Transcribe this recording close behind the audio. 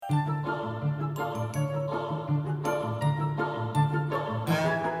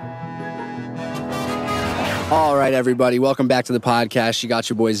All right, everybody. Welcome back to the podcast. You got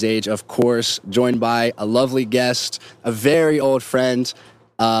your boy Zage, of course, joined by a lovely guest, a very old friend,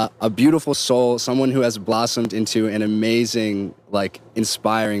 a beautiful soul, someone who has blossomed into an amazing,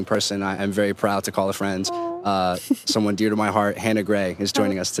 inspiring person. I'm very proud to call a friend. Someone dear to my heart, Hannah Gray, is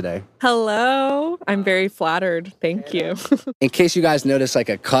joining us today. Hello. I'm very flattered. Thank you. In case you guys notice a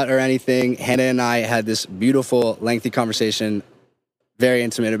cut or anything, Hannah and I had this beautiful, lengthy conversation, very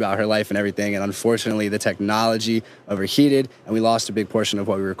intimate about her life and everything. And unfortunately, the technology overheated and we lost a big portion of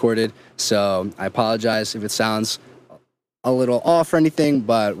what we recorded. So I apologize if it sounds a little off or anything,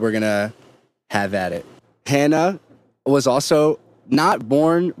 but we're going to have at it. Hannah was also not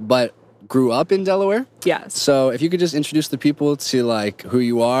born, but grew up in Delaware. Yes. So if you could just introduce the people to who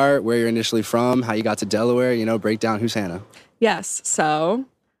you are, where you're initially from, how you got to Delaware, break down who's Hannah. Yes. So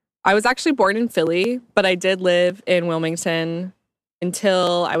I was actually born in Philly, but I did live in Wilmington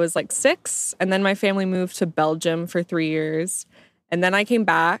until I was 6. And then my family moved to Belgium for 3 years. And then I came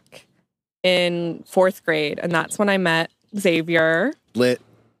back in 4th grade. And that's when I met Xavier. Lit.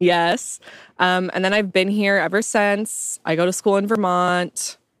 Yes. And then I've been here ever since. I go to school in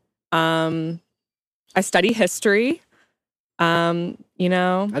Vermont. I study history. I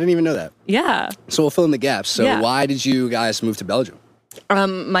didn't even know that. Yeah. So we'll fill in the gaps. So Why did you guys move to Belgium?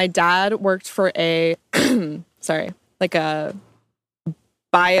 My dad worked for a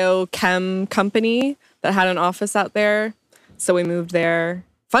biochem company that had an office out there. So we moved there.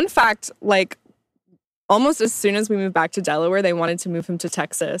 Fun fact, almost as soon as we moved back to Delaware, they wanted to move him to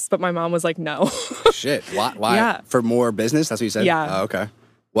Texas. But my mom was like, no. Shit. Why? Yeah. For more business? That's what you said? Yeah. Oh, okay.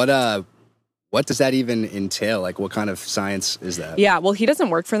 What does that even entail? What kind of science is that? Yeah. Well, he doesn't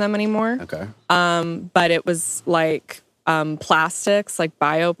work for them anymore. Okay. But it was plastics,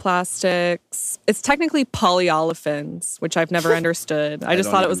 bioplastics. It's technically polyolefins, which I've never understood. I just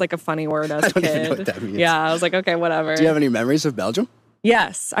thought it was a funny word as a kid. I don't even know what that means. Yeah, I was like, okay, whatever. Do you have any memories of Belgium?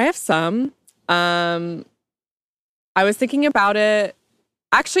 Yes, I have some. I was thinking about it.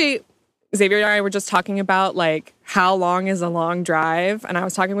 Actually, Xavier and I were just talking about how long is a long drive, and I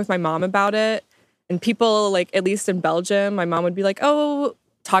was talking with my mom about it. And people at least in Belgium, my mom would be like, "Oh."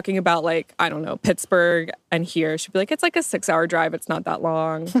 Talking about I don't know, Pittsburgh and here. She'd be like, it's a 6-hour drive. It's not that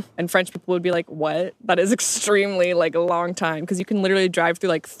long. And French people would be like, what? That is extremely a long time. Because you can literally drive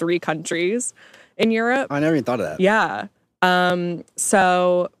through 3 countries in Europe. I never even thought of that. Yeah. But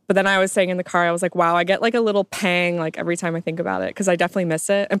then I was saying in the car, I was like, wow, I get a little pang every time I think about it. Because I definitely miss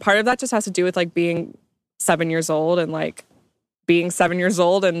it. And part of that just has to do with being 7 years old and being 7 years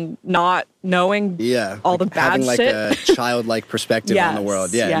old and not knowing all the bad having shit. A childlike perspective on the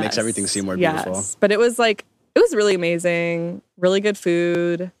world. Yeah, it makes everything seem more beautiful. Yes. But it was it was really amazing. Really good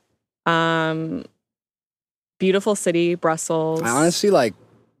food. Beautiful city, Brussels. I honestly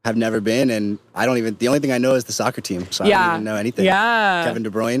have never been, and the only thing I know is the soccer team. So I don't even know anything. Yeah. Kevin De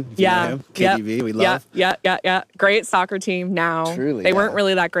Bruyne, if you know him. KDB, we love. Yeah. Great soccer team now. Truly. They weren't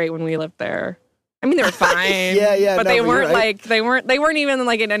really that great when we lived there. I mean, they were fine. But they weren't right. they weren't even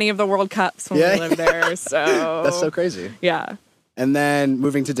in any of the World Cups when we lived there. So that's so crazy. Yeah. And then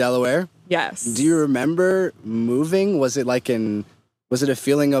moving to Delaware. Yes. Do you remember moving? Was it was it a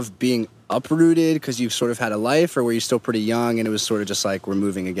feeling of being uprooted because you sort of had a life, or were you still pretty young and it was sort of just we're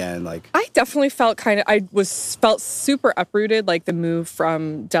moving again? I definitely felt felt super uprooted, the move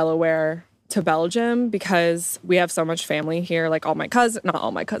from Delaware to Belgium, because we have so much family here, all my cousins, not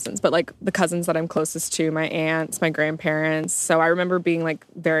all my cousins, but the cousins that I'm closest to, my aunts, my grandparents. So I remember being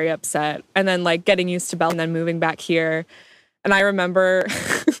very upset and then getting used to Belgium and then moving back here. And I remember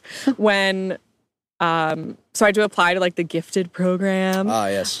when, so I had to apply to the gifted program. Ah,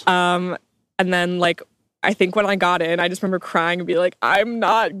 yes. And then I think when I got in, I just remember crying and be like, I'm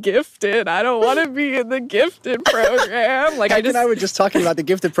not gifted. I don't want to be in the gifted program. I were just talking about the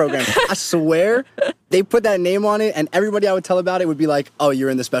gifted program. I swear they put that name on it and everybody I would tell about it would be like, oh,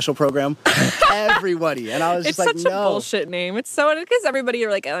 you're in the special program? Everybody. And I was just no. It's such a no. bullshit name. It's so, because everybody are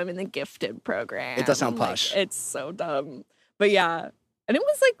like, oh, I'm in the gifted program. It does sound posh. It's so dumb. But yeah. And it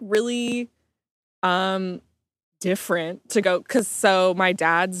was really different to go, because my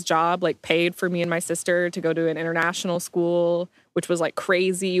dad's job paid for me and my sister to go to an international school, which was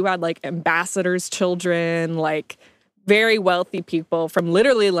crazy. You had ambassadors' children, very wealthy people from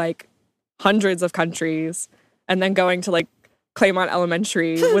literally hundreds of countries, and then going to Claymont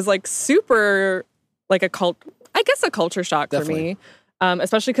Elementary was super a culture shock. Definitely. For me,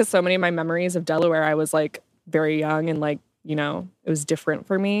 especially because so many of my memories of Delaware, I was very young and it was different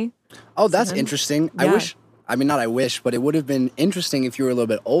for me. Oh, that's interesting. Yeah. I mean, not I wish, but it would have been interesting if you were a little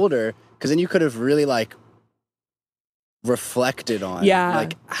bit older, because then you could have really like reflected on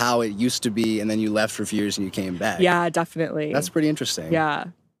like how it used to be, and then you left for a few years and you came back. Yeah, definitely. That's pretty interesting. Yeah.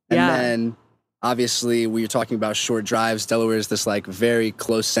 And then obviously we were talking about short drives. Delaware is this like very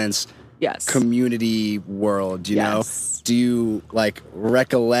close sense community world, you know? Do you like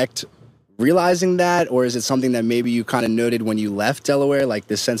recollect realizing that, or is it something that maybe you kind of noted when you left Delaware, like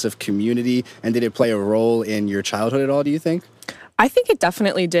this sense of community, and did it play a role in your childhood at all, do you think? I think it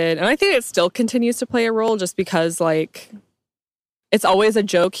definitely did. And I think it still continues to play a role, just because like it's always a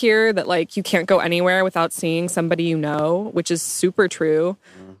joke here that like you can't go anywhere without seeing somebody you know, which is super true.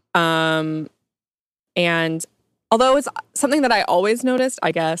 And although it's something that I always noticed,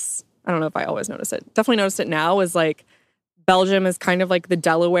 I guess, I don't know if I always noticed it, definitely noticed it now, is like Belgium is kind of like the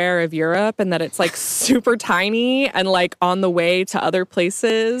Delaware of Europe, and that it's like super tiny and like on the way to other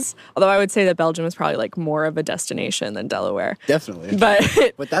places. Although I would say that Belgium is probably like more of a destination than Delaware. Definitely.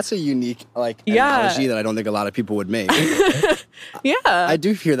 But that's a unique like analogy that I don't think a lot of people would make. I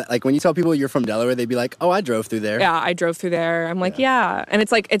do hear that. Like when you tell people you're from Delaware, they'd be like, oh, I drove through there. Yeah, I drove through there. I'm like, yeah. And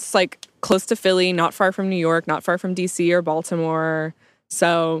it's like close to Philly, not far from New York, not far from DC or Baltimore.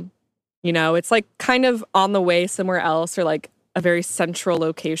 So, you know, it's like kind of on the way somewhere else, or like a very central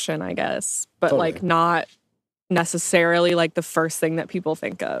location, I guess, but like not necessarily like the first thing that people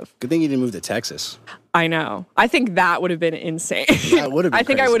think of. Good thing you didn't move to Texas. I know. I think that would have been insane. That would have been I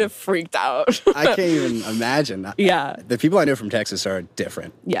think crazy. I would have freaked out. I can't even imagine. Yeah. The people I know from Texas are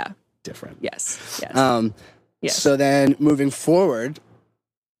different. Yeah. Different. Yes. Yes. So then moving forward,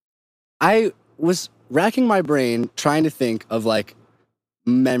 I was racking my brain trying to think of like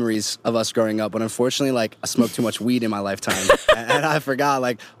memories of us growing up, but unfortunately, like I smoked too much weed in my lifetime and I forgot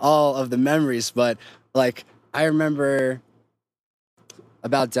like all of the memories. But like I remember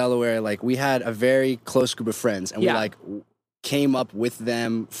about Delaware, like we had a very close group of friends, and we like came up with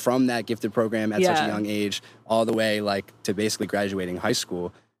them from that gifted program at such a young age, all the way like to basically graduating high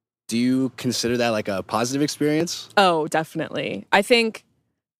school. Do you consider that like a positive experience? Oh, definitely. I think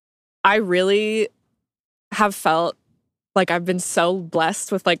I really have felt like I've been so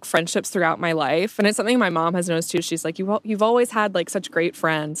blessed with like friendships throughout my life. And it's something my mom has noticed too. She's like, you've always had like such great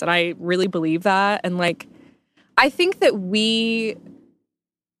friends. And I really believe that. And like, I think that with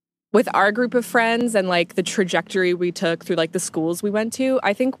our group of friends and like the trajectory we took through like the schools we went to,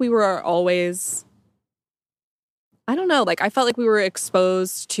 I think we were always, I don't know, like I felt like we were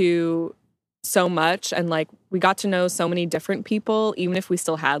exposed to so much, and like we got to know so many different people, even if we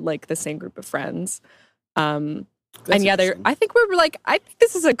still had like the same group of friends. And I think I think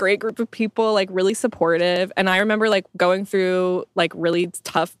this is a great group of people, like really supportive. And I remember like going through like really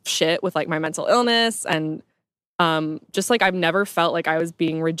tough shit with like my mental illness, and just like I've never felt like I was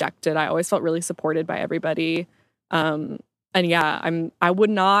being rejected. I always felt really supported by everybody. And yeah, I would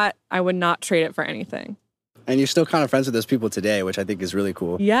not trade it for anything. And you're still kind of friends with those people today, which I think is really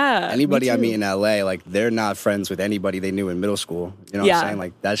cool. Yeah. Anybody I meet in LA, like they're not friends with anybody they knew in middle school. You know what I'm saying?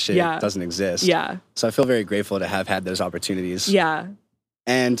 Like that shit doesn't exist. Yeah. So I feel very grateful to have had those opportunities. Yeah.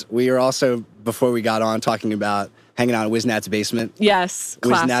 And we were also, before we got on, talking about hanging out in Wiznat's basement. Yes.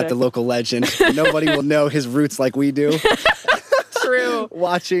 Wiznat, the local legend. Nobody will know his roots like we do. True.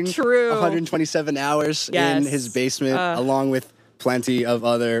 Watching 127 Hours in his basement, along with plenty of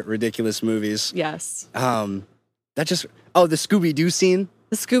other ridiculous movies. Yes. The Scooby-Doo scene.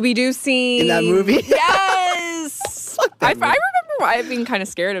 The Scooby-Doo scene. In that movie? Yes! I remember being kind of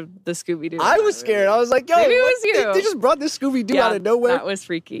scared of the Scooby-Doo. I was scared. I was like, yo, maybe it was you. They just brought this Scooby-Doo out of nowhere. That was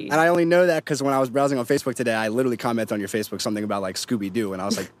freaky. And I only know that because when I was browsing on Facebook today, I literally commented on your Facebook something about like Scooby-Doo, and I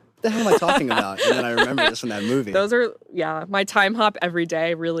was like, what the hell am I talking about? And then I remember this from that movie. Those are, my time hop every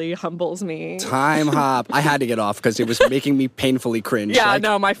day really humbles me. Time hop. I had to get off because it was making me painfully cringe. Yeah,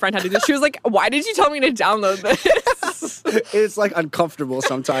 no, my friend had to do this. She was like, why did you tell me to download this? It's like uncomfortable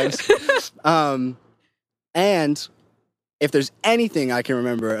sometimes. And if there's anything I can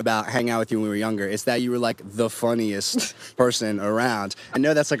remember about hanging out with you when we were younger, it's that you were like the funniest person around. I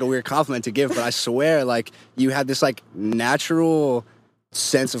know that's like a weird compliment to give, but I swear like you had this like natural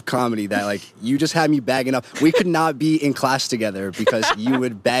sense of comedy that like you just had me bagging up. We could not be in class together because you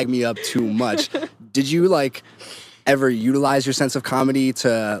would bag me up too much. Did you like ever utilize your sense of comedy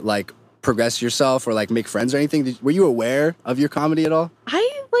to like progress yourself or like make friends or anything? Were you aware of your comedy at all?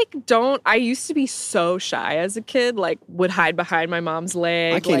 I used to be so shy as a kid, like would hide behind my mom's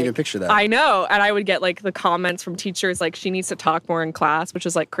leg. I can't even picture that. I know. And I would get like the comments from teachers like she needs to talk more in class, which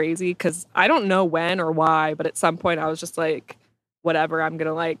is like crazy because I don't know when or why, but at some point I was just like, whatever, I'm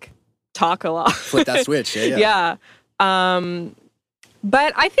gonna like talk a lot. Flip that switch. Yeah.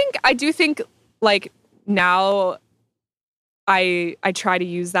 But I do think like now I try to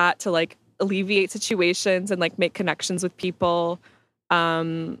use that to like alleviate situations and like make connections with people.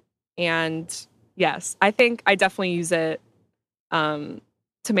 And yes, I think I definitely use it to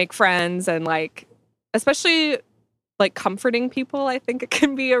make friends and like, especially like comforting people. I think it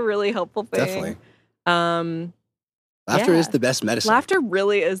can be a really helpful thing. Definitely. Laughter is the best medicine. Laughter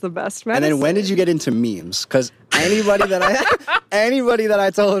really is the best medicine. And then when did you get into memes? Because anybody that I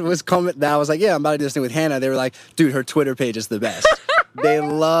told was coming, that I was like, yeah, I'm about to do this thing with Hannah. They were like, dude, her Twitter page is the best. They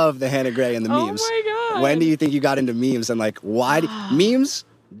love the Hannah Gray and the memes. Oh my God. When do you think you got into memes? And like, why? Memes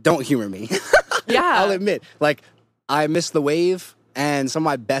don't humor me. Yeah. I'll admit, like, I miss the wave. And some of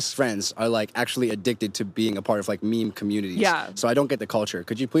my best friends are like actually addicted to being a part of like meme communities. Yeah. So I don't get the culture.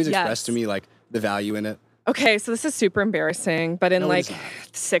 Could you please express to me like the value in it? Okay, so this is super embarrassing, but in like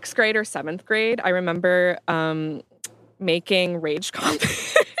 6th grade or 7th grade, I remember making rage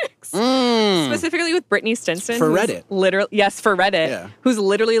comics. Specifically with Brittany Stinson. For Reddit. Literally, yes, for Reddit. Yeah. Who's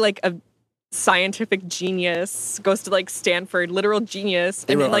literally like a scientific genius, goes to like Stanford, literal genius.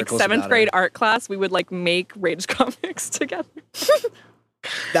 And in like 7th grade art class, we would like make rage comics together.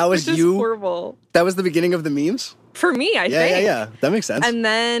 That was Which is you? horrible. That was the beginning of the memes? For me, I think. Yeah. That makes sense. And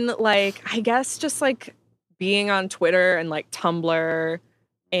then like, I guess just like being on Twitter and like Tumblr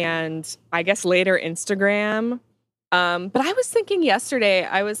and I guess later Instagram. But I was thinking yesterday,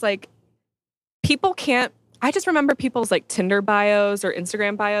 I was like, I just remember people's like Tinder bios or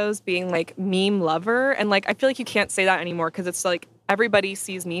Instagram bios being like meme lover. And like, I feel like you can't say that anymore because it's like everybody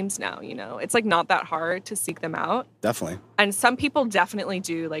sees memes now, you know? It's like not that hard to seek them out. Definitely. And some people definitely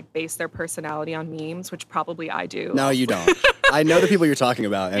do like base their personality on memes, which probably I do. No, you don't. I know the people you're talking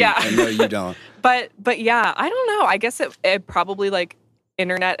about and no, you don't. But yeah, I don't know. I guess it probably like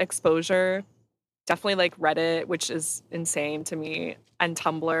internet exposure, definitely like Reddit, which is insane to me, and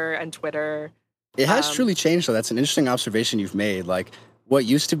Tumblr and Twitter. It has truly changed, though. That's an interesting observation you've made. Like, what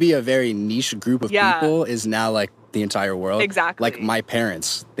used to be a very niche group of people is now, like, the entire world. Exactly. Like, my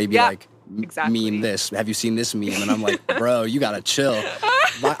parents, they'd be like, meme this. Have you seen this meme? And I'm like, bro, you gotta chill.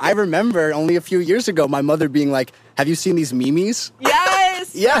 I remember only a few years ago, my mother being like, have you seen these memes? Yes!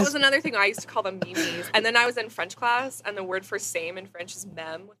 Yes. That was another thing. I used to call them memes. And then I was in French class, and the word for same in French is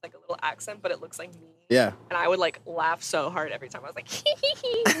meme with, like, a little accent, but it looks like meme. Yeah. And I would, like, laugh so hard every time. I was like,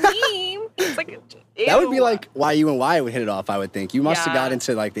 meme. It's like, ew. That would be like why you and Y would hit it off, I would think. You must have got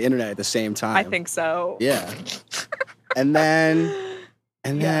into, like, the internet at the same time. I think so. Yeah. And then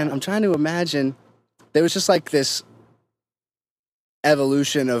I'm trying to imagine, there was just, like, this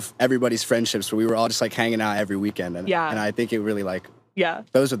evolution of everybody's friendships where we were all just, like, hanging out every weekend. And I think it really, like,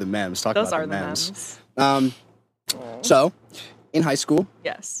 those are the memes. Those are the memes. So, in high school,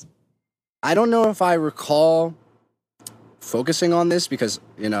 yes, I don't know if I recall focusing on this because,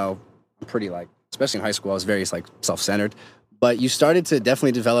 you know, I'm pretty like, especially in high school, I was very like self-centered, but you started to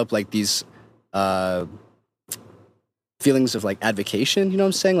definitely develop like these feelings of like advocation, you know what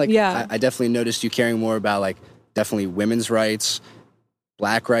I'm saying? Like, I definitely noticed you caring more about like definitely women's rights,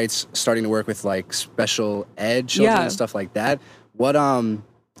 Black rights, starting to work with like special ed children and stuff like that. What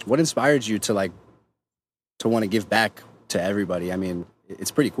inspired you to like to want to give back to everybody? I mean, it's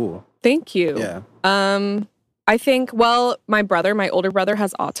pretty cool. Thank you. Yeah. I think, well, my older brother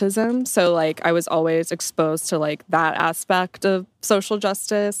has autism, so like I was always exposed to like that aspect of social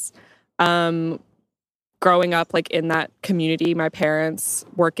justice. Growing up like in that community, my parents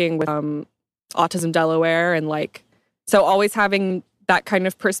working with Autism Delaware, and like so always having that kind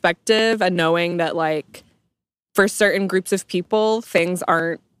of perspective and knowing that like for certain groups of people,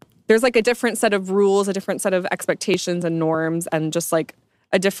 there's like a different set of rules, a different set of expectations and norms, and just like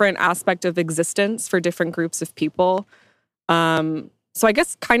a different aspect of existence for different groups of people. So I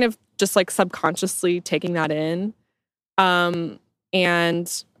guess kind of just like subconsciously taking that in.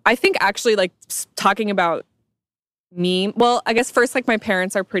 And I think actually like talking about well, I guess first, like my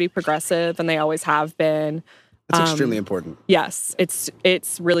parents are pretty progressive and they always have been. That's extremely important. Yes,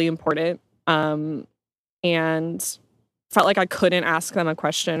 it's really important. And felt like I couldn't ask them a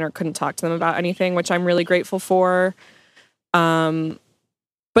question or couldn't talk to them about anything, which I'm really grateful for.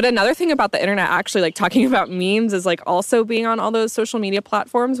 But another thing about the internet, actually, like talking about memes, is like also being on all those social media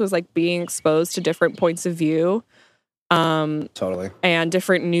platforms was like being exposed to different points of view. Totally. And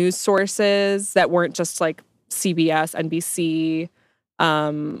different news sources that weren't just like CBS, NBC,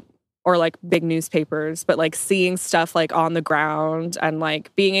 or like big newspapers, but like seeing stuff like on the ground and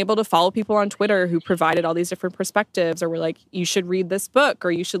like being able to follow people on Twitter who provided all these different perspectives, or were like, you should read this book,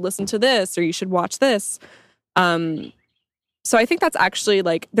 or you should listen to this, or you should watch this. So I think that's actually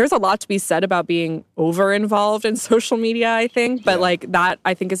like, there's a lot to be said about being over involved in social media, I think. But like that,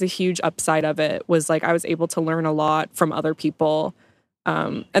 I think is a huge upside of it, was like I was able to learn a lot from other people.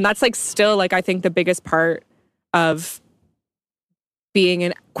 And that's like still like, I think the biggest part of being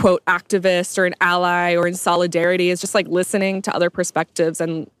an quote activist or an ally or in solidarity is just like listening to other perspectives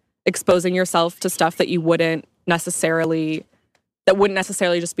and exposing yourself to stuff that wouldn't necessarily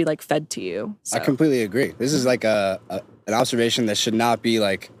just be like fed to you. So. I completely agree. This is like an observation that should not be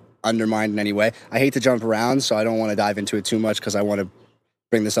like undermined in any way. I hate to jump around, so I don't want to dive into it too much because I want to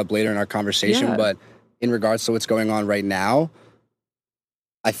bring this up later in our conversation. Yeah. But in regards to what's going on right now,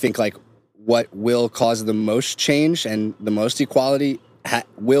 I think like what will cause the most change and the most equality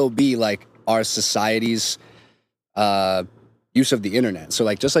will be like our society's use of the internet. So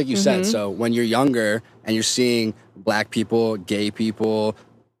like, just like you said, so when you're younger and you're seeing Black people, gay people,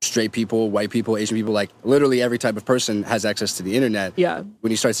 straight people, white people, Asian people, like literally every type of person has access to the internet. Yeah.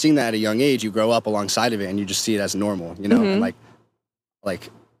 When you start seeing that at a young age, you grow up alongside of it and you just see it as normal, you know? And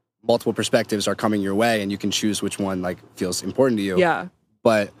like multiple perspectives are coming your way and you can choose which one like feels important to you. Yeah.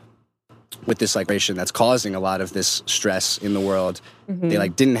 But with this likeration that's causing a lot of this stress in the world, they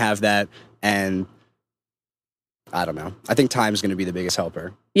like didn't have that. And I don't know. I think time is going to be the biggest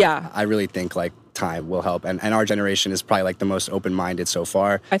helper. Yeah. I really think like time will help. And our generation is probably like the most open-minded so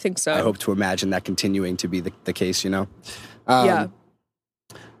far. I think so. I hope to imagine that continuing to be the case, you know? Yeah.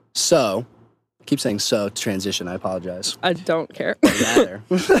 So, I keep saying so, transition, I apologize. I don't care. Rather.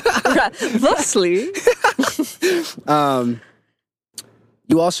 Thusly.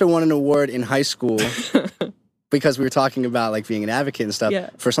 You also won an award in high school because we were talking about like being an advocate and stuff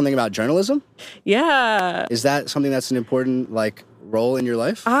for something about journalism. Yeah. Is that something that's an important like role in your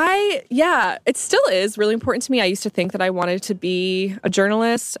life? It still is really important to me. I used to think that I wanted to be a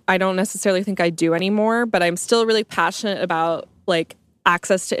journalist. I don't necessarily think I do anymore, but I'm still really passionate about like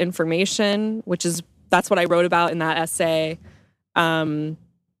access to information, that's what I wrote about in that essay.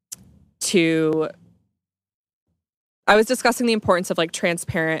 I was discussing the importance of like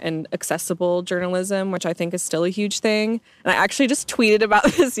transparent and accessible journalism, which I think is still a huge thing. And I actually just tweeted about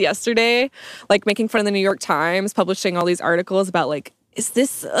this yesterday, like making fun of the New York Times publishing all these articles about like, is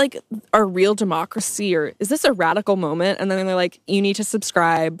this like a real democracy or is this a radical moment? And then they're like, you need to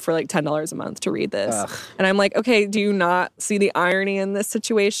subscribe for like $10 a month to read this. Ugh. And I'm like, okay, do you not see the irony in this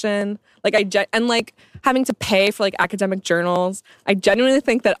situation? Like and like having to pay for like academic journals. I genuinely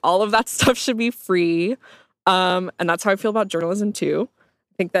think that all of that stuff should be free. And that's how I feel about journalism too.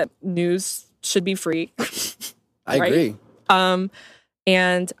 I think that news should be free. I agree.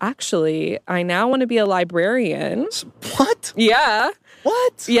 And actually, I now want to be a librarian. What? Yeah.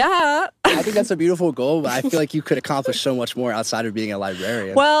 What? Yeah. I think that's a beautiful goal, but I feel like you could accomplish so much more outside of being a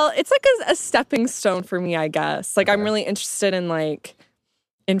librarian. Well, it's like a stepping stone for me, I guess. Like, I'm really interested in like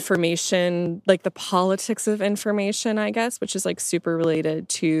information, like the politics of information, I guess, which is like super related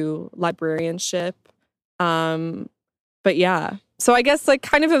to librarianship. But yeah, so I guess like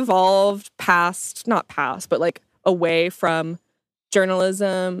kind of evolved not past, but like away from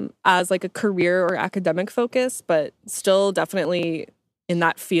journalism as like a career or academic focus, but still definitely in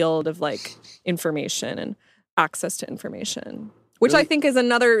that field of like information and access to information, which really? I think is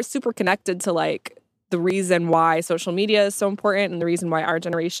another super connected to like the reason why social media is so important and the reason why our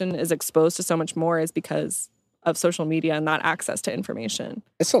generation is exposed to so much more is because of social media and that access to information.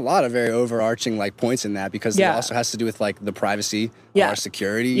 It's a lot of very overarching like points in that because it also has to do with like the privacy of our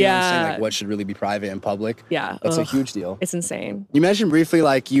security. You know what I'm saying? Like what should really be private and public. Yeah. It's a huge deal. It's insane. You mentioned briefly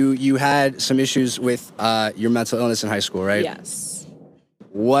like you had some issues with your mental illness in high school, right? Yes.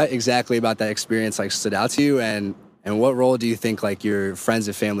 What exactly about that experience like stood out to you and what role do you think like your friends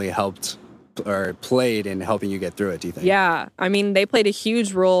and family helped or played in helping you get through it, do you think? Yeah. I mean, they played a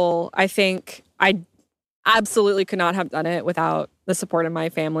huge role. I think I absolutely could not have done it without the support of my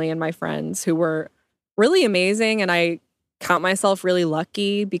family and my friends who were really amazing. And I count myself really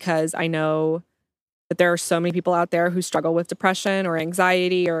lucky because I know that there are so many people out there who struggle with depression or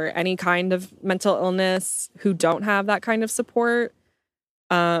anxiety or any kind of mental illness who don't have that kind of support.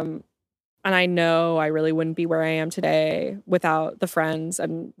 And I know I really wouldn't be where I am today without the friends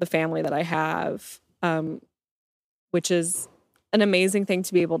and the family that I have, which is an amazing thing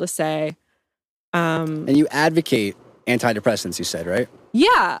to be able to say. And you advocate antidepressants, you said, right?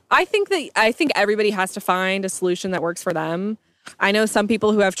 Yeah, I think everybody has to find a solution that works for them. I know some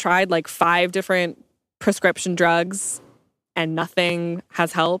people who have tried like 5 different prescription drugs and nothing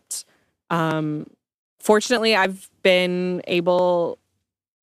has helped. Fortunately, I've been able.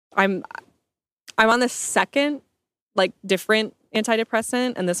 I'm on the second like different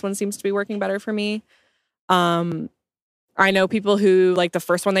antidepressant, and this one seems to be working better for me. I know people who, like, the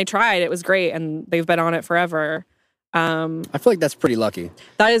first one they tried, it was great, and they've been on it forever. I feel like that's pretty lucky.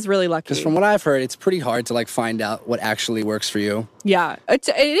 That is really lucky. Because from what I've heard, it's pretty hard to like find out what actually works for you. Yeah, it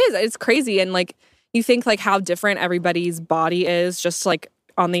is. It's crazy. And like, you think like how different everybody's body is just like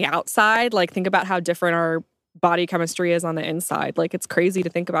on the outside. Like, think about how different our body chemistry is on the inside. Like, it's crazy to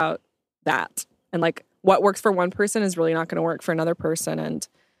think about that. And like, what works for one person is really not going to work for another person. And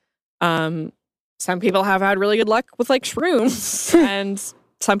some people have had really good luck with like shrooms, and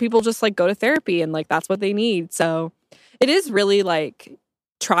some people just like go to therapy, and like that's what they need. So it is really like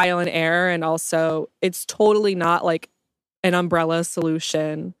trial and error, and also it's totally not like an umbrella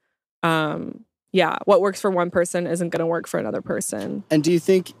solution. Yeah, what works for one person isn't going to work for another person. And do you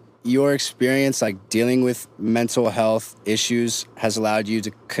think your experience like dealing with mental health issues has allowed you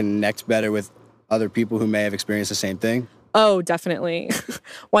to connect better with other people who may have experienced the same thing? Oh, definitely.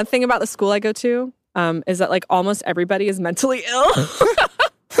 One thing about the school I go to is that like almost everybody is mentally ill,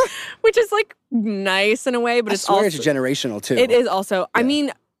 which is like nice in a way, but I it's swear also it's generational too. It is also. I Yeah.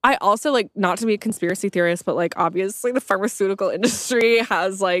 mean, I also like, not to be a conspiracy theorist, but like obviously the pharmaceutical industry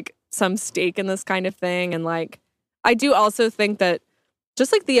has like some stake in this kind of thing, and like I do also think that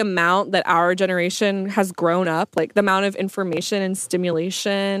just like the amount that our generation has grown up, like the amount of information and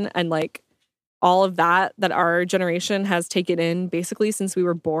stimulation and like all of that our generation has taken in basically since we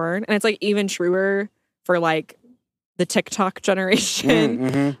were born. And it's like even truer for like the TikTok generation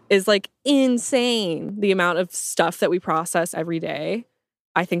Mm-hmm. is like insane. The amount of stuff that we process every day.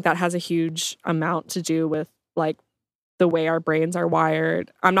 I think that has a huge amount to do with like the way our brains are wired.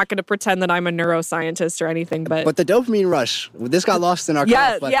 I'm not going to pretend that I'm a neuroscientist or anything, but the dopamine rush, this got lost in our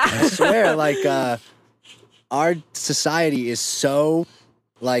Yeah, call, but yeah. I swear, like, our society is so,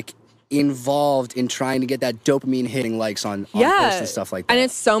 like, involved in trying to get that dopamine hitting likes on posts and stuff like that. And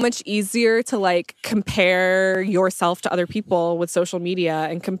it's so much easier to like compare yourself to other people with social media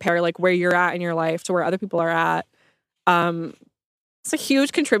and compare like where you're at in your life to where other people are at. It's a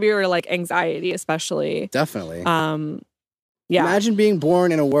huge contributor to like anxiety, especially. Definitely. Yeah. Imagine being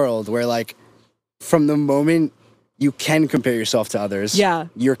born in a world where, like, from the moment you can compare yourself to others, Yeah.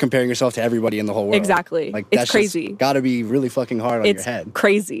 you're comparing yourself to everybody in the whole world. Exactly. Like, It's that's crazy. Got to be really fucking hard on It's your head.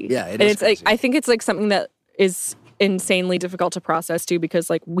 crazy. Yeah, it and is it's like, crazy. I think it's like something that is insanely difficult to process too, because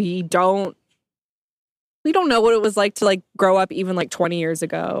like we don't know what it was like to like grow up even like 20 years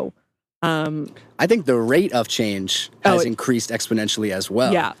ago. I think the rate of change has increased exponentially as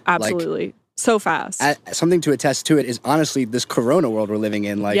well. Yeah, absolutely. So fast. Something to attest to it is honestly this corona world we're living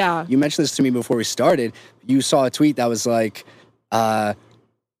in. Like, Yeah. you mentioned this to me before we started. You saw a tweet that was like, the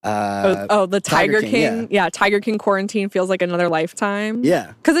Tiger King. Yeah, Tiger King quarantine feels like another lifetime.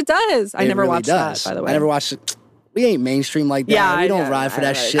 Yeah. Because it does. I It never really watched does. that, by the way. I never watched it. We ain't mainstream like that. Yeah, we don't yeah, ride for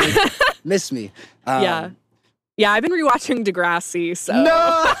that right. shit. Miss me. Yeah. Yeah, I've been rewatching Degrassi, so.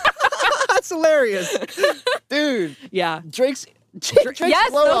 No! That's hilarious. Dude, Yeah. Drake's Yes,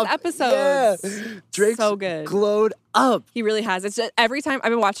 glow those up. episodes. Yeah. Drake's So good. glowed up. He really has. It's just every time I've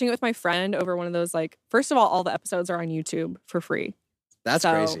been watching it with my friend over one of those, like, first of all the episodes are on YouTube for free. That's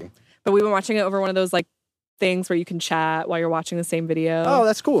So- crazy. But we've been watching it over one of those, like, things where you can chat while you're watching the same video. Oh,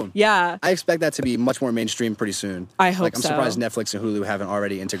 that's cool. Yeah, I expect that to be much more mainstream pretty soon. I hope Like, I'm so. surprised Netflix and Hulu haven't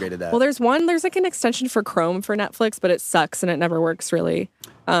already integrated that. Well, there's like an extension for Chrome for Netflix, but it sucks and it never works really.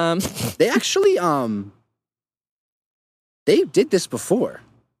 They actually, they did this before.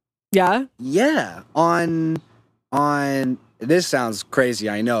 Yeah. Yeah, on this sounds crazy,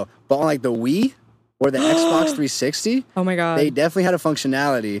 I know, but on like the Wii or the Xbox 360, Oh my God. they definitely had a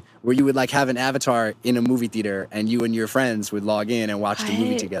functionality where you would like have an avatar in a movie theater and you and your friends would log in and watch the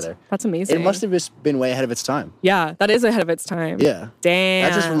movie What? together. That's amazing. It must have just been way ahead of its time. Yeah, that is ahead of its time. Yeah. Damn.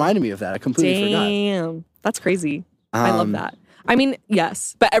 That just reminded me of that. I completely forgot. Damn. That's crazy. I love Um, that. I mean,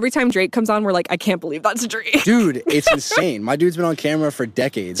 yes, but every time Drake comes on, we're like, I can't believe that's Drake. Dude, it's insane. My dude's been on camera for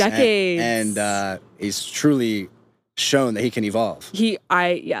decades. Decades. And he's truly shown that he can evolve.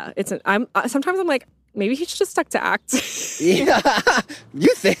 Sometimes I'm like, maybe he should just stuck to act. Yeah.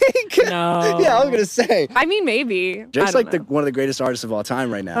 You think? No. Yeah, I was going to say. I mean, maybe. Drake's I don't know. one of the greatest artists of all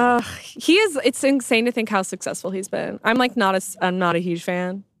time right now. He is. It's insane to think how successful he's been. I'm like I'm not a huge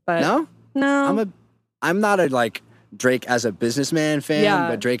fan, but No? no. I'm not a like Drake as a businessman fan, Yeah.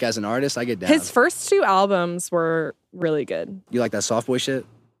 but Drake as an artist, I get down. His first two albums were really good. You like that soft boy shit?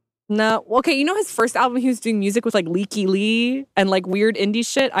 No, okay, you know his first album, he was doing music with like Leaky Lee and like weird indie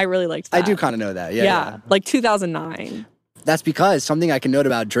shit. I really liked that. I do kind of know that. Yeah. like 2009. That's because something I can note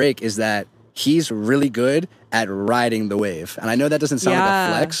about Drake is that he's really good at riding the wave. And I know that doesn't sound like Yeah.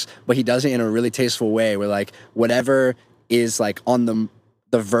 a flex, but he does it in a really tasteful way where like whatever is like on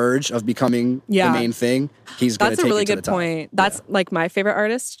the verge of becoming the main thing, he's going to take That's a really it to good the top. point. That's like my favorite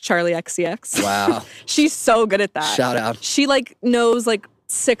artist, Charlie XCX. Wow. She's so good at that. Shout out. She like knows like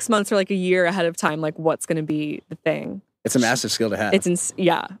 6 months or like a year ahead of time like what's going to be the thing. It's a massive skill to have.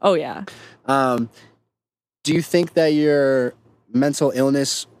 Yeah. Oh yeah. Do you think that your mental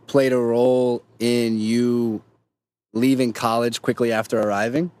illness played a role in you leaving college quickly after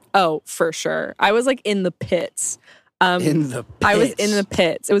arriving? Oh, for sure. I was like in the pits. In the pits? I was in the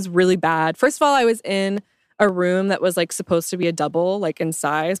pits. It was really bad. First of all, I was in a room that was like supposed to be a double, like in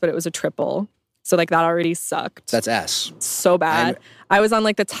size, but it was a triple. So like that already sucked. That's ass. So bad. I was on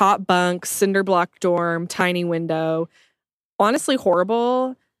like the top bunk, cinder block dorm, tiny window. Honestly,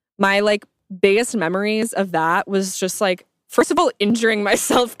 horrible. My like biggest memories of that was just like, first of all, injuring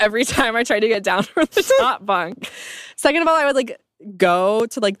myself every time I tried to get down from the top bunk. Second of all, I would like go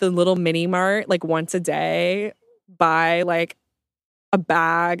to like the little mini mart like once a day, buy like a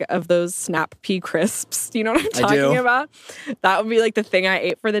bag of those Snap Pea crisps. Do you know what I'm talking about? That would be like the thing I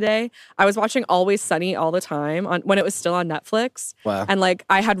ate for the day. I was watching Always Sunny all the time when it was still on Netflix. Wow. And like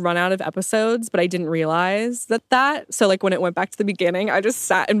I had run out of episodes, but I didn't realize that. So like when it went back to the beginning, I just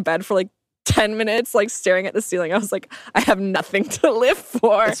sat in bed for like 10 minutes, like staring at the ceiling. I was like, I have nothing to live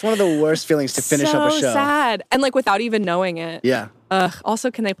for. It's one of the worst feelings to finish up a show. So sad. And like without even knowing it. Yeah. Also,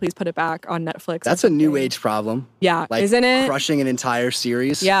 can they please put it back on Netflix? That's a new age problem. Yeah. Like isn't it? Crushing an entire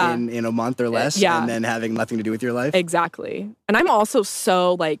series in a month or less and then having nothing to do with your life. Exactly. And I'm also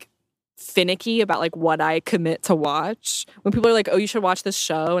so like finicky about like what I commit to watch. When people are like, oh, you should watch this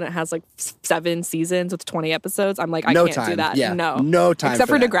show and it has like 7 seasons with 20 episodes, I'm like, I can't do that. Yeah. No. No time. Except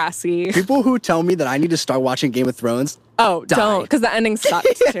for Degrassi. People who tell me that I need to start watching Game of Thrones. Oh, don't. Because the ending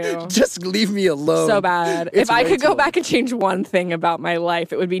sucked too. Just leave me alone. So bad. If I could go back and change one thing about my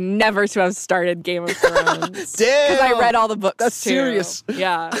life, it would be never to have started Game of Thrones. Damn. Because I read all the books That's too. serious.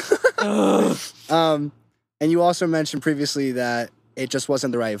 Yeah. And you also mentioned previously that it just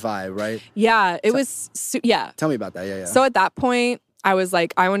wasn't the right vibe, right? Yeah, it was. Yeah. Tell me about that. Yeah. So at that point, I was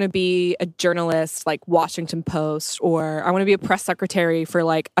like, I want to be a journalist, like Washington Post, or I want to be a press secretary for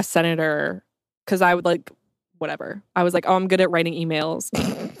like a senator, because I would like whatever. I was like, oh, I'm good at writing emails,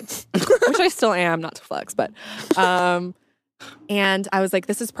 which I still am, not to flex, but. And I was like,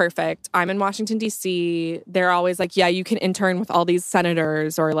 this is perfect. I'm in Washington, D.C. They're always like, yeah, you can intern with all these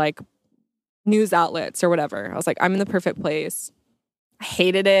senators or like news outlets or whatever. I was like, I'm in the perfect place. I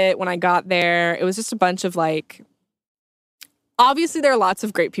hated it when I got there. It was just a bunch of like, obviously there are lots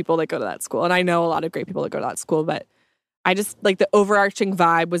of great people that go to that school. And I know a lot of great people that go to that school, but I just like the overarching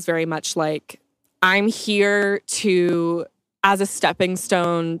vibe was very much like, I'm here as a stepping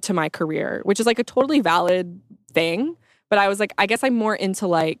stone to my career, which is like a totally valid thing. But I was like, I guess I'm more into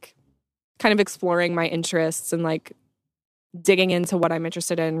like kind of exploring my interests and like digging into what I'm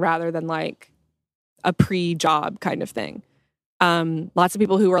interested in rather than like a pre-job kind of thing. Lots of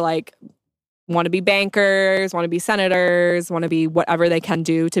people who are like, want to be bankers, want to be senators, want to be whatever they can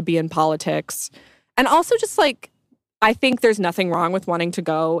do to be in politics. And also just like, I think there's nothing wrong with wanting to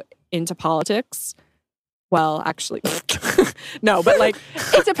go into politics. Well, actually, no, but like,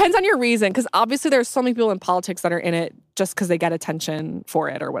 it depends on your reason. Because obviously there's so many people in politics that are in it just because they get attention for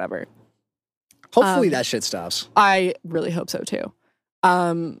it or whatever. Hopefully that shit stops. I really hope so too.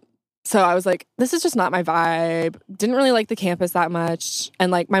 So I was like, this is just not my vibe. Didn't really like the campus that much.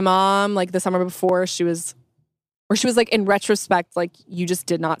 And like my mom, like the summer before, she was like, in retrospect, like you just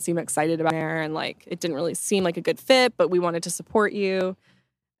did not seem excited about it. And like, it didn't really seem like a good fit, but we wanted to support you.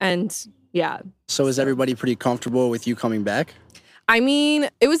 And yeah. So is everybody pretty comfortable with you coming back? I mean,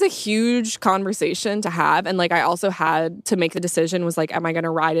 it was a huge conversation to have. And like, I also had to make the decision was like, am I going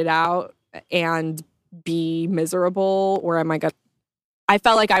to ride it out and be miserable? Or am I going to, I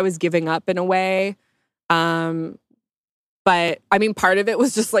felt like I was giving up in a way. But I mean, part of it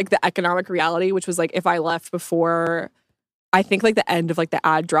was just like the economic reality, which was like, if I left before, I think like the end of like the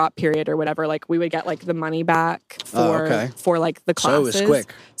ad drop period or whatever, like we would get like the money back for like the classes. So it was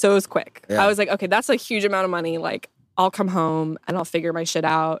quick. So it was quick. Yeah. I was like, okay, that's a huge amount of money. Like I'll come home and I'll figure my shit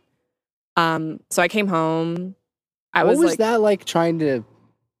out. So I came home. What was that like trying to,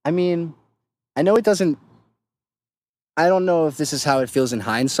 I mean, I know it doesn't, I don't know if this is how it feels in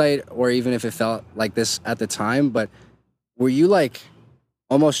hindsight or even if it felt like this at the time, but were you like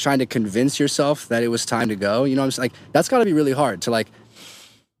almost trying to convince yourself that it was time to go? You know what I'm saying? Like, that's got to be really hard to like,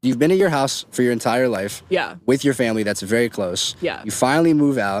 you've been at your house for your entire life. Yeah. With your family that's very close. Yeah. You finally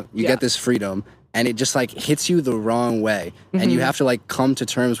move out, you get this freedom, and it just like hits you the wrong way. Mm-hmm. And you have to like come to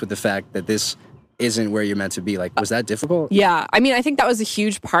terms with the fact that this isn't where you're meant to be. Like, was that difficult? Yeah. I mean, I think that was a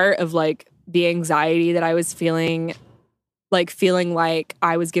huge part of like the anxiety that I was feeling like feeling like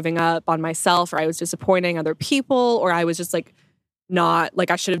I was giving up on myself or I was disappointing other people or I was just like not like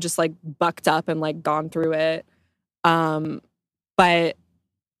I should have just like bucked up and like gone through it. But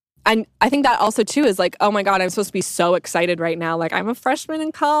I think that also too is like, oh my God, I'm supposed to be so excited right now. Like I'm a freshman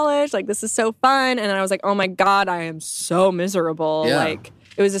in college. Like this is so fun. And I was like, oh my God, I am so miserable. Yeah. Like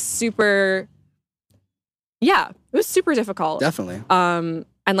it was it was super difficult. Definitely.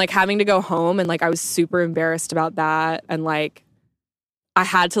 And like having to go home and like I was super embarrassed about that. And like I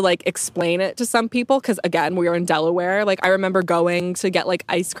had to like explain it to some people because again, we were in Delaware. Like I remember going to get like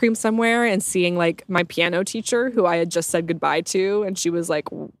ice cream somewhere and seeing like my piano teacher who I had just said goodbye to. And she was like,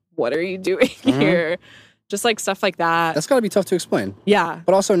 what are you doing here? Just like stuff like that. That's got to be tough to explain. Yeah.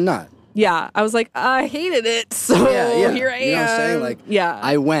 But also not. Yeah. I was like, I hated it. So here I am. You know what I'm saying? Like, yeah.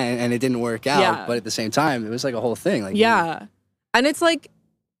 I went and it didn't work out. Yeah. But at the same time, it was like a whole thing. Like, yeah. And it's like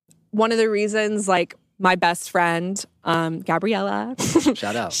one of the reasons like my best friend, Gabriella,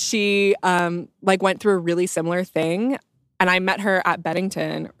 shout out. She like went through a really similar thing. And I met her at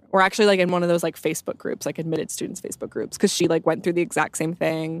Bennington, or actually like in one of those like Facebook groups, like admitted students Facebook groups, because she like went through the exact same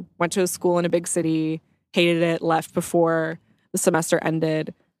thing, went to a school in a big city, hated it, left before the semester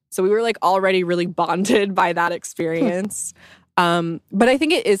ended. So we were like already really bonded by that experience. But I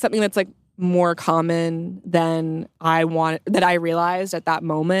think it is something that's like more common than I realized at that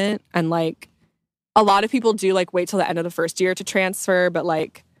moment. And like a lot of people do like wait till the end of the first year to transfer, but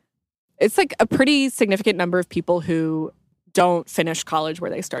like it's like a pretty significant number of people who don't finish college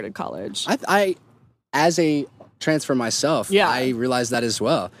where they started college. I as a transfer myself, I realized that as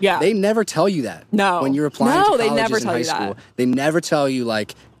well. Yeah. They never tell you that. No. When you're applying to colleges they never in tell high you school, that. they never tell you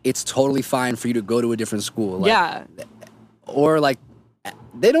like it's totally fine for you to go to a different school. Like, yeah. Or like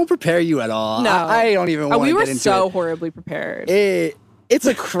they don't prepare you at all. No. I don't even want to get into it. We were so horribly prepared. It's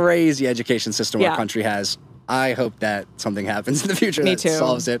a crazy education system our Yeah. country has. I hope that something happens in the future Me that too.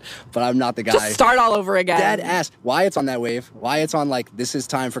 solves it, but I'm not the guy. Just start all over again. Dead ass. Why it's on that wave? Why it's on like this is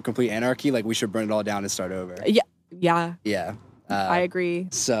time for complete anarchy? Like we should burn it all down and start over. Yeah. Yeah. Yeah. I agree.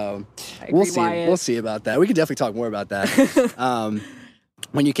 So I we'll agree, see. Wyatt. We'll see about that. We could definitely talk more about that.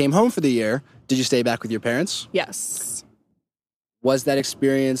 When you came home for the year, did you stay back with your parents? Yes. Was that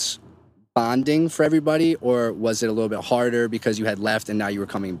experience bonding for everybody, or was it a little bit harder because you had left and now you were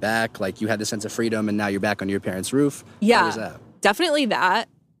coming back? Like you had the sense of freedom and now you're back under your parents' roof? Yeah. What was that? Definitely that.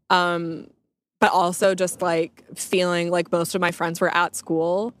 But also just like feeling like most of my friends were at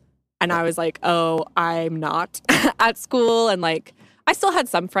school and I was like, oh, I'm not at school. And like, I still had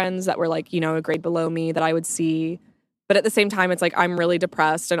some friends that were like, you know, a grade below me that I would see. But at the same time, it's like, I'm really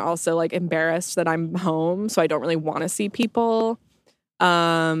depressed and also like embarrassed that I'm home. So I don't really want to see people.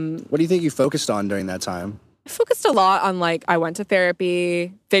 What do you think you focused on during that time? I focused a lot on like, I went to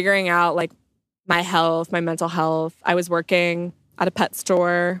therapy, figuring out like my health, my mental health. I was working at a pet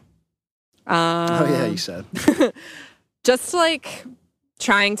store. Oh yeah, you said. Just like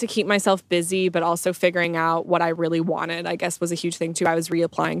trying to keep myself busy, but also figuring out what I really wanted, I guess was a huge thing too. I was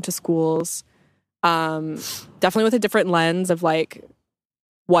reapplying to schools, definitely with a different lens of like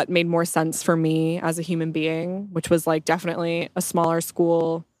what made more sense for me as a human being, which was like definitely a smaller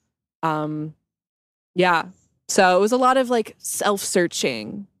school. Yeah. So it was a lot of like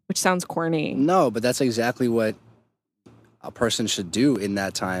self-searching, which sounds corny. No, but that's exactly what a person should do in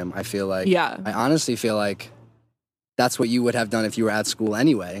that time, I feel like. Yeah. I honestly feel like that's what you would have done if you were at school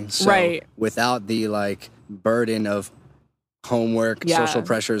anyway. So Right. without the like burden of homework, Yeah. social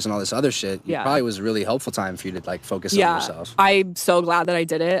pressures, and all this other shit, it Yeah. probably was a really helpful time for you to like focus on Yeah. yourself. I'm so glad that I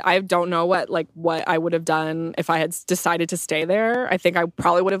did it. I don't know what I would have done if I had decided to stay there. I think I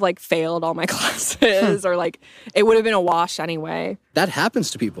probably would have like failed all my classes or like it would have been a wash anyway. That happens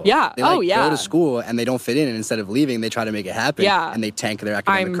to people. Yeah. They like, Oh, yeah. go to school and they don't fit in, and instead of leaving, they try to make it happen. Yeah. And they tank their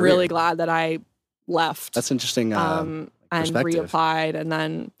academic I'm career. really glad that I left. That's interesting. and perspective. reapplied and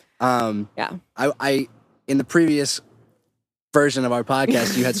then yeah. I in the previous version of our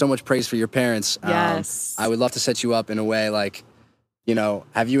podcast, you had so much praise for your parents. Yes. I would love to set you up in a way like, you know,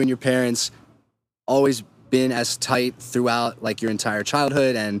 have you and your parents always been as tight throughout like your entire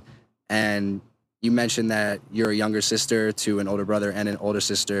childhood? And you mentioned that you're a younger sister to an older brother and an older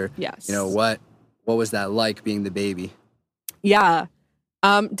sister. Yes. You know, what was that like being the baby? Yeah.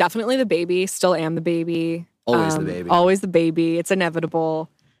 Definitely the baby. Still am the baby. Always the baby. Always the baby. It's inevitable.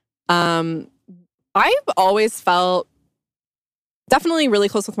 I've always felt definitely really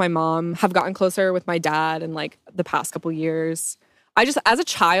close with my mom, have gotten closer with my dad in like the past couple years. I just, as a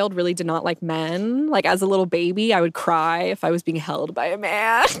child, really did not like men. Like as a little baby, I would cry if I was being held by a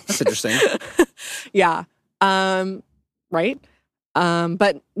man. That's interesting. Yeah. Right.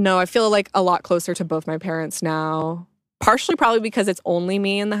 But no, I feel like a lot closer to both my parents now. partially probably because it's only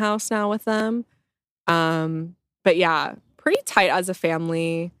me in the house now with them. But yeah, pretty tight as a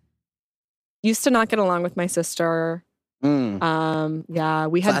family. Used to not get along with my sister. Yeah,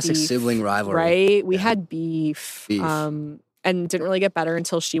 we had classic beef, sibling rivalry, right? We had beef. And didn't really get better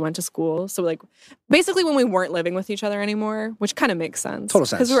until she went to school. So like basically when we weren't living with each other anymore, which kind of makes sense. Total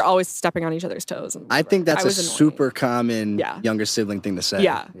sense. Because we were always stepping on each other's toes. And I think that's a annoying. super common younger sibling thing to say.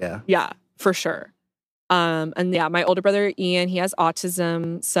 Yeah, for sure. And yeah, my older brother Ian, he has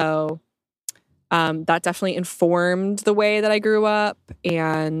autism, so that definitely informed the way that I grew up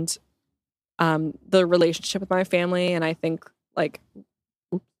and the relationship with my family, and I think like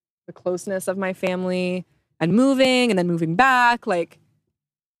the closeness of my family. And moving and then moving back, like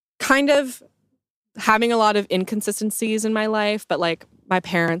kind of having a lot of inconsistencies in my life. But like my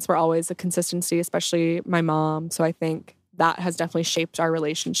parents were always a consistency, especially my mom. So I think that has definitely shaped our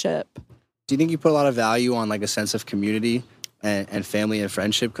relationship. Do you think you put a lot of value on like a sense of community and family and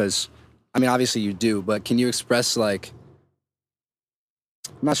friendship? Because, I mean, obviously you do, but can you express like,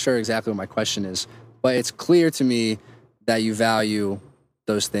 I'm not sure exactly what my question is, but it's clear to me that you value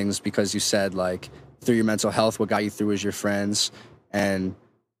those things because you said like, through your mental health, what got you through is your friends. And,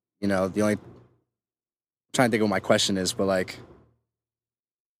 you know, I'm trying to think of what my question is, but like,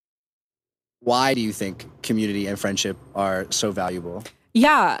 why do you think community and friendship are so valuable?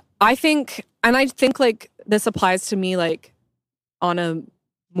 Yeah, I think like this applies to me like on a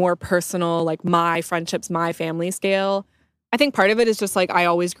more personal, like my friendships, my family scale. I think part of it is just like I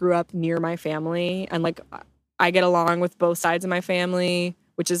always grew up near my family and like I get along with both sides of my family,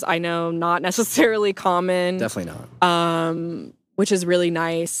 which is, I know, not necessarily common. Definitely not. Which is really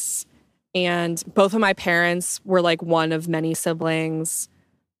nice. And both of my parents were like one of many siblings.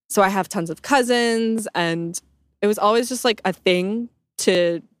 So I have tons of cousins, and it was always just like a thing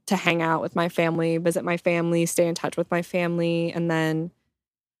to hang out with my family, visit my family, stay in touch with my family. And then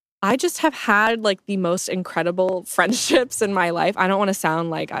I just have had like the most incredible friendships in my life. I don't want to sound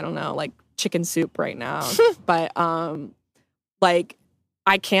like, I don't know, like chicken soup right now, but like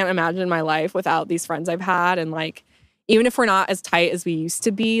I can't imagine my life without these friends I've had. And like, even if we're not as tight as we used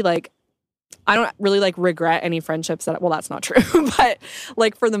to be, like, I don't really like regret any friendships that, well, that's not true. But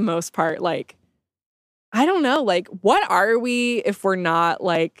like for the most part, like, I don't know, like what are we if we're not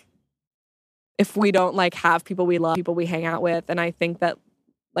like, if we don't like have people we love, people we hang out with. And I think that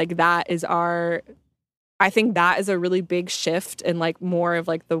like that is a really big shift in like more of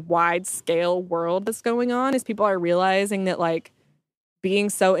like the wide scale world that's going on, is people are realizing that like being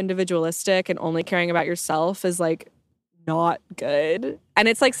so individualistic and only caring about yourself is like not good. And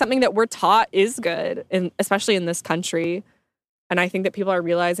it's like something that we're taught is good, and especially in this country. And I think that people are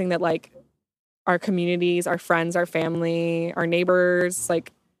realizing that like our communities, our friends, our family, our neighbors,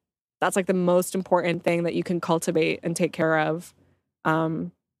 like that's like the most important thing that you can cultivate and take care of.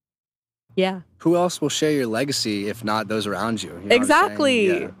 Yeah. Who else will share your legacy if not those around you? You know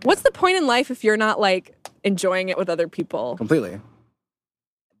exactly. Yeah. What's the point in life if you're not like enjoying it with other people? Completely.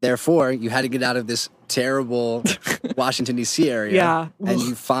 Therefore, you had to get out of this terrible Washington, D.C. area. Yeah. And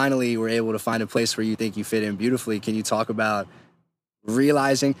you finally were able to find a place where you think you fit in beautifully. Can you talk about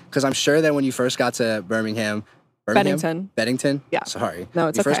realizing, because I'm sure that when you first got to Beddington? Yeah. Sorry. No,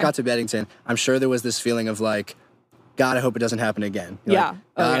 it's When you first okay. got to Beddington, I'm sure there was this feeling of like, God, I hope it doesn't happen again. You're Yeah. like,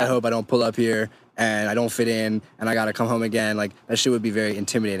 God, I hope I don't pull up here and I don't fit in and I got to come home again. Like, that shit would be very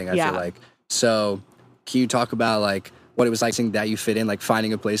intimidating, I feel like. So can you talk about like what it was like seeing that you fit in, like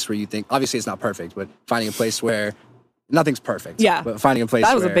finding a place where you think, obviously it's not perfect, but finding a place where nothing's perfect. Yeah. But finding a place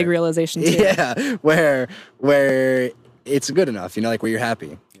that was a big realization too. Yeah. Where it's good enough, you know, like where you're happy.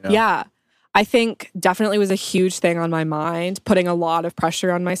 You know? Yeah. I think definitely was a huge thing on my mind, putting a lot of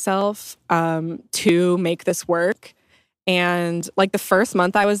pressure on myself to make this work. And like the first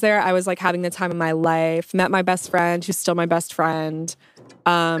month I was there, I was like having the time of my life, met my best friend, who's still my best friend.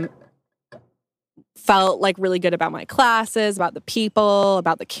 Felt like really good about my classes, about the people,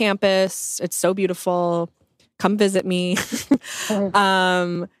 about the campus. It's so beautiful. Come visit me.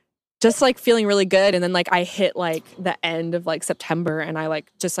 Just like feeling really good. And then like I hit like the end of like September and I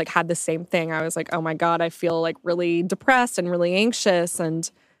like just like had the same thing. I was like, oh my God, I feel like really depressed and really anxious. And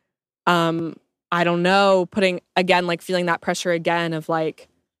I don't know, putting again, like feeling that pressure again of like,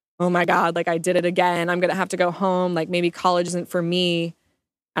 oh my God, like I did it again. I'm going to have to go home. Like maybe college isn't for me.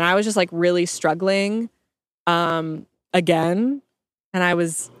 And I was just like really struggling again. And it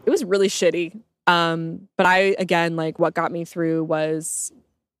was really shitty. But again, like what got me through was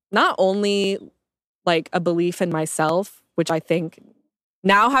not only like a belief in myself, which I think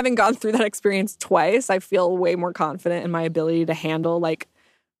now having gone through that experience twice, I feel way more confident in my ability to handle like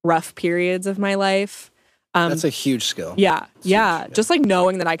rough periods of my life. That's a huge skill. Yeah. Just like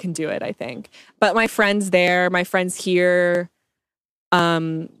knowing that I can do it, I think. But my friends there, my friends here,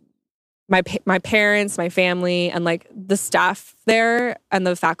 my parents, my family, and like the staff there and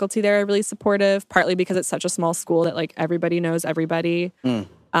the faculty there are really supportive, partly because it's such a small school that like everybody knows everybody. Do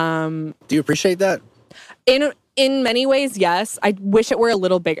you appreciate that? In many ways, yes. I wish it were a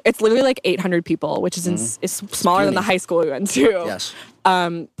little bigger. It's literally like 800 people, which is is smaller than the high school we went to. Yes.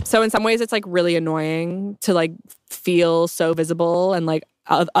 So in some ways, it's like really annoying to like feel so visible and like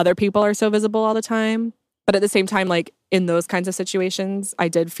other people are so visible all the time. But at the same time, like in those kinds of situations, I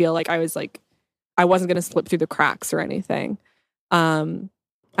did feel like I wasn't going to slip through the cracks or anything. And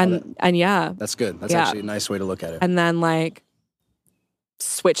yeah. That's good. That's actually a nice way to look at it. And then like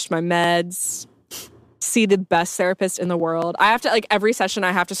switched my meds, see the best therapist in the world. I have to like every session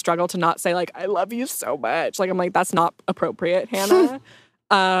I have to struggle to not say like, I love you so much. Like I'm like, that's not appropriate, Hannah.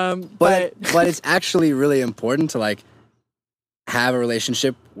 But it's actually really important to like have a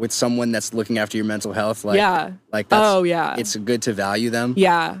relationship with someone that's looking after your mental health. Like, like that's, it's good to value them.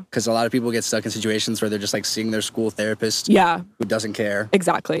 Yeah. Because a lot of people get stuck in situations where they're just like seeing their school therapist. Yeah. Who doesn't care.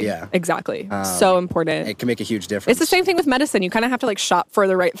 Exactly. Yeah. Exactly. So important. It can make a huge difference. It's the same thing with medicine. You kind of have to like shop for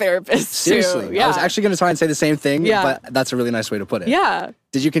the right therapist. Seriously. Too. Yeah. I was actually going to try and say the same thing, but that's a really nice way to put it. Yeah.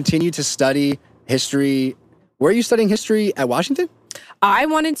 Did you continue to study history? Were you studying history at Washington? I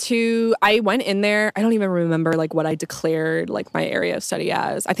went in there. I don't even remember like what I declared like my area of study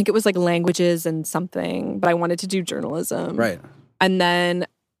as. I think it was like languages and something, but I wanted to do journalism. Right. And then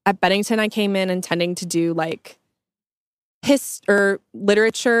at Bennington, I came in intending to do like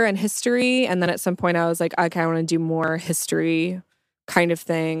literature and history. And then at some point I was like, okay, I want to do more history kind of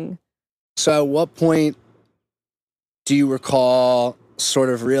thing. So at what point do you recall sort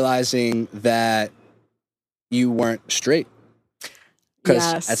of realizing that you weren't straight?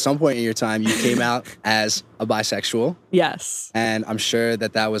 Because at some point in your time, you came out as a bisexual. Yes. And I'm sure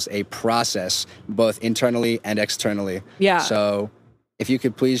that was a process, both internally and externally. Yeah. So if you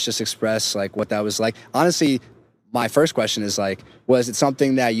could please just express like what that was like. Honestly, my first question is like, was it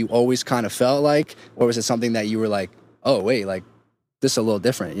something that you always kind of felt like? Or was it something that you were like, oh, wait, like this is a little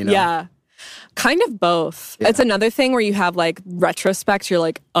different, you know? Yeah. Kind of both. Yeah. It's another thing where you have like retrospect. You're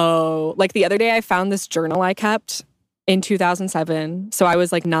like, oh, like the other day I found this journal I kept in 2007. So I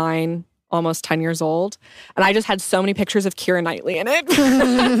was like 9, almost 10 years old. And I just had so many pictures of Keira Knightley in it.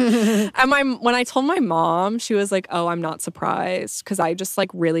 And when I told my mom, she was like, oh, I'm not surprised. Because I just like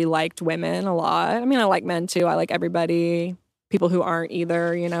really liked women a lot. I mean, I like men too. I like everybody. People who aren't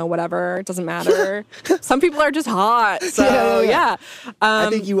either, you know, whatever. It doesn't matter. Some people are just hot. So yeah. I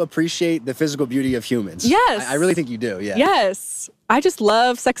think you appreciate the physical beauty of humans. Yes. I really think you do. Yeah. Yes. I just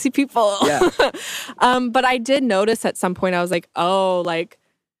love sexy people. Yeah. But I did notice at some point, I was like, oh, like,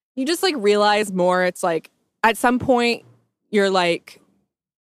 you just like realize more. It's like, at some point, you're like,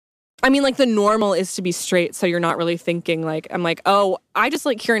 I mean, like the normal is to be straight. So you're not really thinking like, I'm like, oh, I just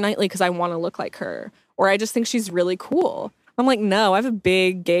like Keira Knightley because I want to look like her. Or I just think she's really cool. I'm like, no, I have a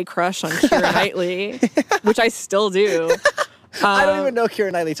big gay crush on Keira Knightley, which I still do. I don't even know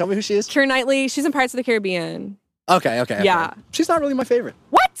Keira Knightley. Tell me who she is. Keira Knightley, she's in Pirates of the Caribbean. Okay. Yeah. She's not really my favorite.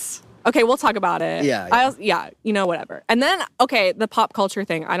 What? Okay, we'll talk about it. Yeah. You know, whatever. And then, okay, the pop culture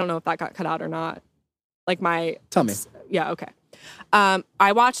thing. I don't know if that got cut out or not. Like Tell me. Yeah, okay.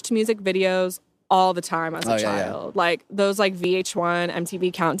 I watched music videos all the time as a child. Yeah. Like those like VH1,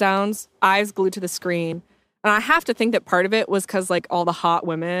 MTV countdowns, eyes glued to the screen. And I have to think that part of it was because like all the hot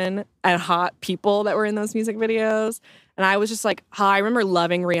women and hot people that were in those music videos. And I was just like, I remember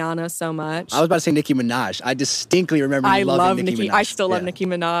loving Rihanna so much. I was about to say Nicki Minaj. I distinctly remember loving Nicki Minaj. I still love Nicki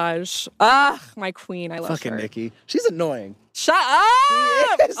Minaj. Ah, my queen. I love Fucking her. Nicki. She's annoying. Shut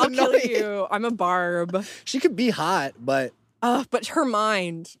up! I'll annoying. Kill you. I'm a barb. She could be hot, but... but her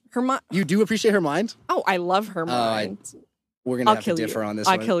mind. You do appreciate her mind? Oh, I love her mind. We're going to have to differ on this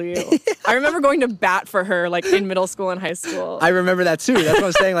one. I'll kill you. I remember going to bat for her like in middle school and high school. I rember that too. That's what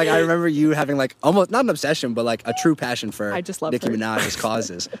I'm saying. Like, I remember you having like almost, not an obsession, but like a true passion for Nicki Minaj's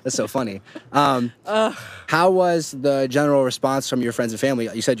causes. That's so funny. How was the general response from your friends and family?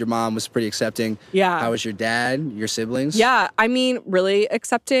 You said your mom was pretty accepting. Yeah. How was your dad, your siblings? Yeah, I mean, really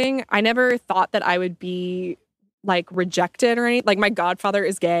accepting. I never thought that I would be like rejected or anything. Like my godfather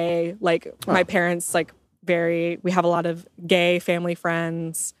is gay. Like my parents like we have a lot of gay family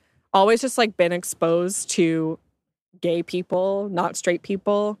friends. Always just like been exposed to gay people, not straight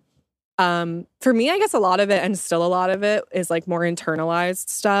people. For me, I guess a lot of it, and still a lot of it, is like more internalized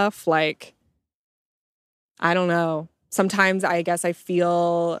stuff. Like, I don't know. Sometimes I guess I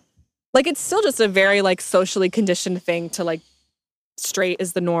feel like it's still just a very like socially conditioned thing to like straight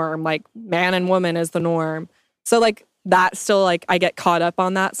is the norm, like man and woman is the norm. So like that still like I get caught up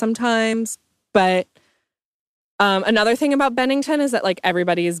on that sometimes. But another thing about Bennington is that like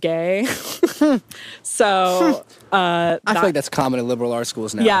everybody is gay. So I feel like that's common in liberal arts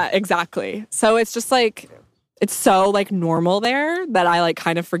schools now. Yeah, exactly. So it's just like it's so like normal there that I like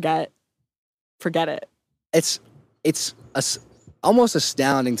kind of forget it. It's almost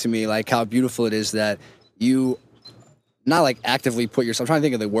astounding to me like how beautiful it is that you not like actively put yourself, I'm trying to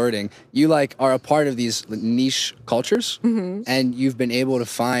think of the wording, you like are a part of these niche cultures and you've been able to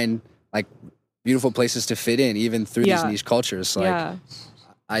find like beautiful places to fit in even through these niche cultures. Like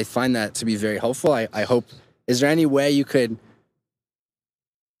I find that to be very helpful. I hope, is there any way you could,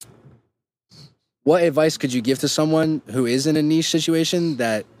 what advice could you give to someone who is in a niche situation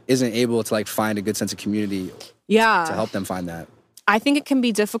that isn't able to like find a good sense of community to help them find that? I think it can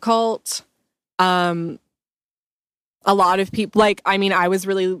be difficult. A lot of people, like, I mean, I was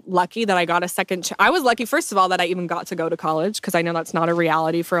really lucky that I got a second I was lucky, first of all, that I even got to go to college, because I know that's not a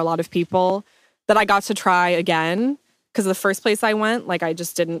reality for a lot of people, that I got to try again, because the first place I went, like, I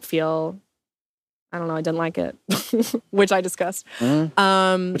just didn't feel, I don't know, I didn't like it, which I discussed.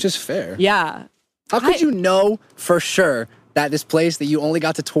 Which is fair. Yeah. How could you know for sure that this place that you only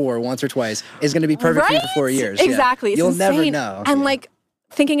got to tour once or twice is going to be perfect for you for 4 years? Exactly. Yeah. You'll never know. And like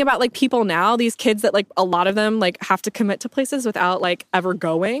thinking about like people now, these kids that like a lot of them like have to commit to places without like ever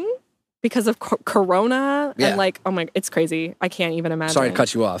going because of Corona and like, oh my, it's crazy. I can't even imagine. Sorry to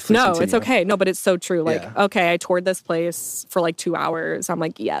cut you off. No, it's okay. No, but it's so true. Like, okay, I toured this place for like 2 hours. I'm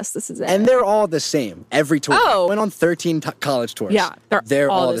like, yes, this is it. And they're all the same. Every tour. Oh. Went on 13 college tours. Yeah. They're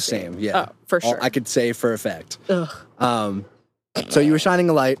all the same. Yeah. Oh, for sure. I could say for a fact. Ugh. So you were shining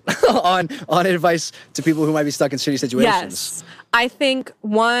a light on advice to people who might be stuck in shitty situations. Yes. I think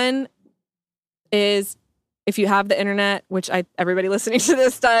one is if you have the internet, which everybody listening to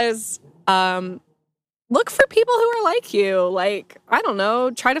this does, look for people who are like you. Like, I don't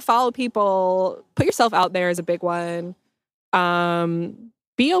know, try to follow people. Put yourself out there is a big one.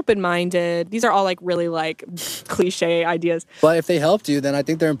 Be open-minded. These are all like really like cliche ideas. But if they helped you, then I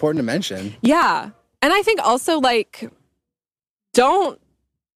think they're important to mention. Yeah. And I think also like,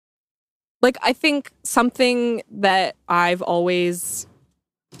 I think something that I've always,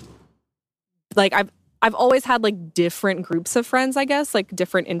 like, I've always had, like, different groups of friends, I guess, like,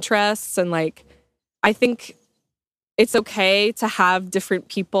 different interests. And, like, I think it's okay to have different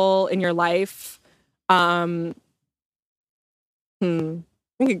people in your life. I can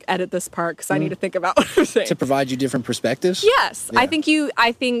edit this part because I need to think about what I'm saying. To provide you different perspectives? Yes. Yeah.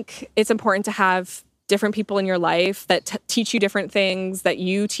 I think it's important to have different people in your life that teach you different things, that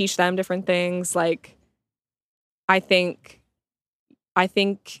you teach them different things. Like, I think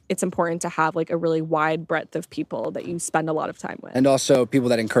it's important to have like a really wide breadth of people that you spend a lot of time with. And also people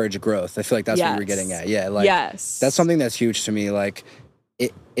that encourage growth. I feel like that's what you were getting at. Yeah. Like, that's something that's huge to me. Like,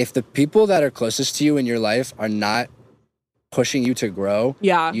 if the people that are closest to you in your life are not pushing you to grow,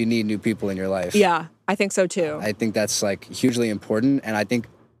 you need new people in your life. Yeah, I think so too. I think that's like hugely important. And I think,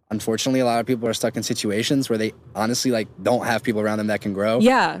 unfortunately, a lot of people are stuck in situations where they honestly like don't have people around them that can grow.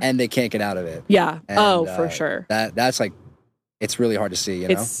 Yeah. And they can't get out of it. Yeah. And, for sure. That's like, it's really hard to see, you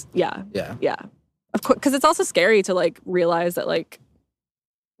know? Yeah. Of course, because it's also scary to like realize that like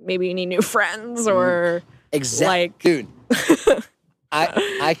maybe you need new friends or like, dude.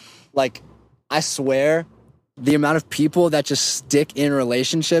 I swear, the amount of people that just stick in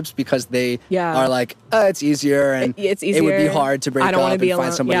relationships because they are like, oh, it's easier and it's easier. It would be hard to break up and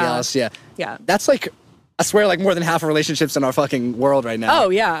find somebody else. Yeah. That's like, I swear, like more than half of relationships in our fucking world right now. Oh,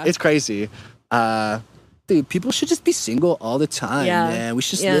 yeah. It's crazy. Dude, people should just be single all the time, man. We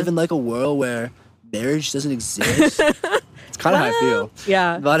should just live in like a world where marriage doesn't exist. It's kind of how I feel.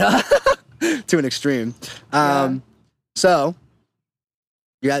 Yeah. But to an extreme. So,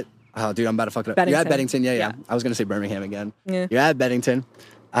 you're at, oh, dude, I'm about to fuck it up. Bennington. You're at Bennington. Yeah. I was going to say Birmingham again. Yeah. You're at Bennington.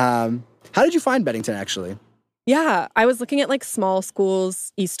 How did you find Bennington, actually? Yeah, I was looking at like small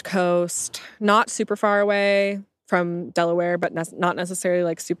schools, East Coast, not super far away from Delaware, but not necessarily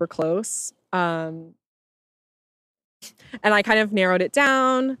like super close. And I kind of narrowed it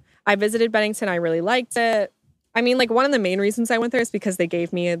down. I visited Bennington. I really liked it. I mean, like one of the main reasons I went there is because they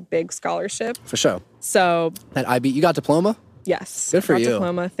gave me a big scholarship. For sure. So at IB, you got diploma? Yes. Good for you.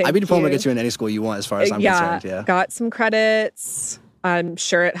 Diploma. Thank IB diploma you. gets you in any school you want, as far as I'm concerned. Yeah. Got some credits. I'm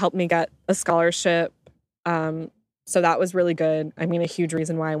sure it helped me get a scholarship. So that was really good. I mean, a huge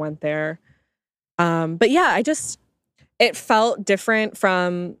reason why I went there. But yeah, it felt different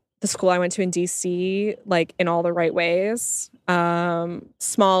from the school I went to in DC, like in all the right ways.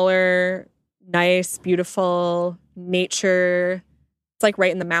 Smaller, nice, beautiful, nature, It's like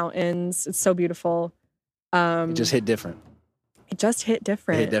right in the mountains. It's so beautiful. It just hit different. It just hit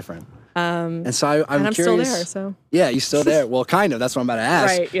different. It hit different. And so I'm and curious. Still there, so. Yeah, you're still there. Well, kind of. That's what I'm about to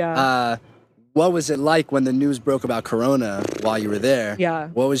ask. Right, yeah. What was it like when the news broke about Corona while you were there? Yeah.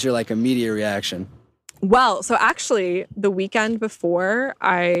 What was your like immediate reaction? Well, so actually the weekend before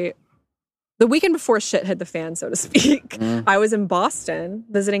shit hit the fan, so to speak, I was in Boston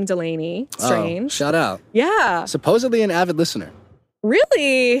visiting Delaney. Strange. Oh, shout out. Yeah. Supposedly an avid listener.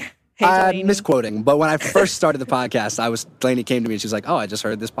 Really? Hey, I'm misquoting, but when I first started the podcast, Delaney came to me and she's like, "Oh, I just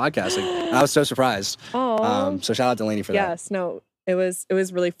heard this podcast." And I was so surprised. Oh. So shout out Delaney for that. Yes, no, it was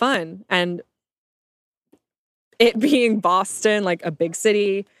really fun. And it being Boston, like a big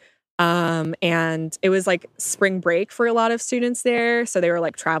city, and it was like spring break for a lot of students there. So they were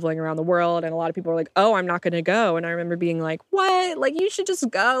like traveling around the world, and a lot of people were like, "Oh, I'm not going to go." And I remember being like, "What? Like, you should just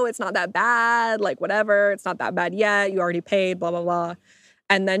go. It's not that bad. Like, whatever. It's not that bad yet. You already paid, blah, blah, blah."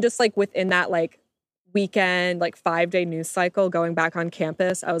 And then just like within that like weekend, like 5-day news cycle going back on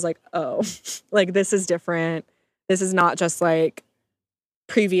campus, I was like, oh, like this is different. This is not just like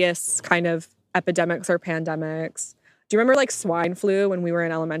previous kind of epidemics or pandemics. Do you remember like swine flu when we were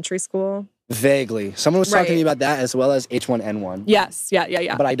in elementary school? Vaguely. Someone was talking to me about that as well as H1N1. Yes.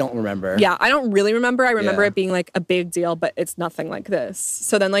 Yeah. But I don't remember. Yeah, I don't really remember. I remember it being like a big deal, but it's nothing like this.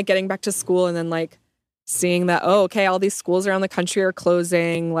 So then like getting back to school and then like seeing that, oh, okay, all these schools around the country are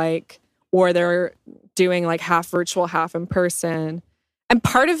closing, like, or they're doing like half virtual, half in person. And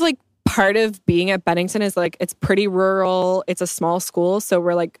part of being at Bennington is like, it's pretty rural. It's a small school. So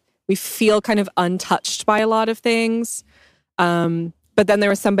we feel kind of untouched by a lot of things. But then there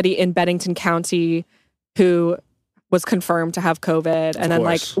was somebody in Bennington County who was confirmed to have COVID. And then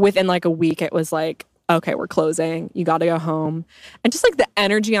like within like a week, it was like, okay, we're closing. You got to go home. And just like the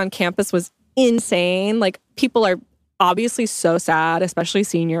energy on campus was insane. Like people are obviously so sad, especially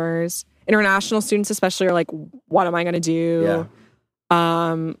seniors. International students especially are like, what am I going to do?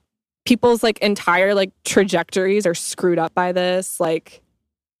 Yeah. People's like entire like trajectories are screwed up by this. Like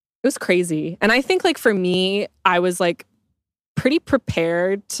it was crazy. And I think like for me, I was like pretty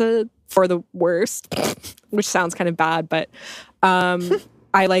prepared for the worst, which sounds kind of bad, but I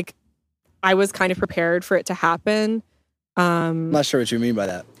was kind of prepared for it to happen. I'm not sure what you mean by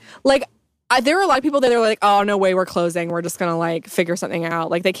that. Like there were a lot of people that were like, oh, no way, we're closing. We're just going to like figure something out.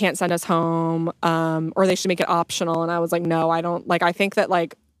 Like they can't send us home or they should make it optional. And I was like, no, I don't. Like, I think that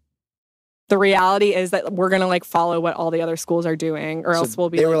like the reality is that we're going to like follow what all the other schools are doing or else we'll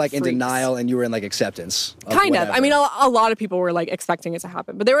be They were like freaks. in denial and you were in like acceptance. Kind of. I mean, a lot of people were like expecting it to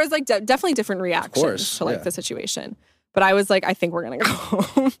happen. But there was like definitely different reactions to like the situation. But I was like, I think we're going to go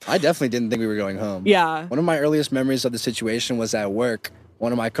home. I definitely didn't think we were going home. Yeah. One of my earliest memories of the situation was at work.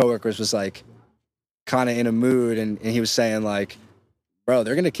 One of my coworkers was like kind of in a mood and he was saying like, bro,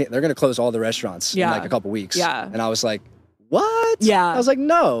 they're gonna close all the restaurants in like a couple weeks. Yeah. And I was like, what? Yeah. I was like,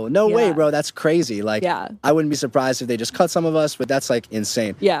 no way, bro. That's crazy. Like, I wouldn't be surprised if they just cut some of us, but that's like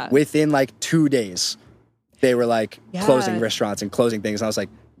insane. Yeah. Within like 2 days, they were like closing restaurants and closing things. And I was like,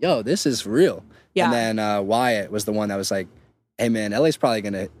 yo, this is real. Yeah. And then Wyatt was the one that was like, hey man, LA's probably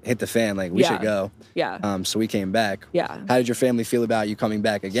gonna hit the fan. Like we should go. Yeah. So we came back. Yeah. How did your family feel about you coming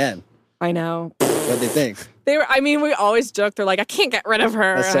back again? I know. What'd they think? We always joke. They're like, I can't get rid of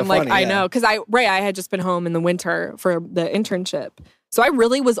her. That's and so I'm funny, like, I know. Because I had just been home in the winter for the internship. So I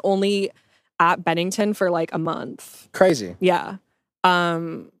really was only at Bennington for like a month. Crazy. Yeah.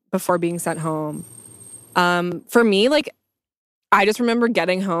 Before being sent home. For me, like, I just remember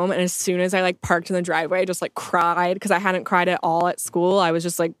getting home and as soon as I like parked in the driveway, I just like cried because I hadn't cried at all at school. I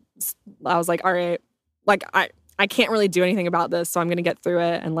was like, all right, like I can't really do anything about this. So I'm going to get through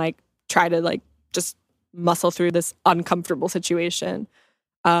it and like try to like just muscle through this uncomfortable situation.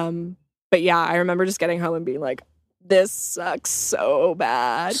 But yeah, I remember just getting home and being like, this sucks so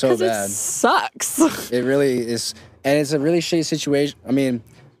bad. So bad. It sucks. It really is. And it's a really shitty situation. I mean,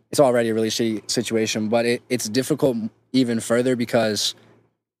 it's already a really shitty situation, but it's difficult even further because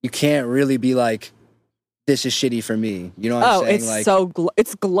you can't really be like, this is shitty for me. You know what I'm saying? It's like, so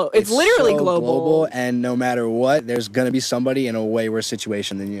it's literally so global. And no matter what, there's going to be somebody in a way worse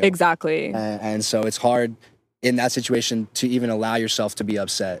situation than you. Exactly. And so it's hard in that situation to even allow yourself to be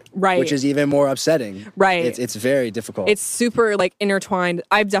upset. Right. Which is even more upsetting. Right. It's very difficult. It's super like intertwined.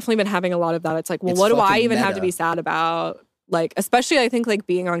 I've definitely been having a lot of that. It's like, well, what do I even have to be sad about? Like, especially I think like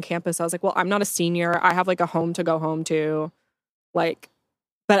being on campus, I was like, well, I'm not a senior. I have like a home to go home to. Like,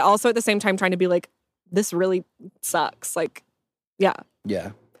 but also at the same time trying to be like, this really sucks. Like, yeah.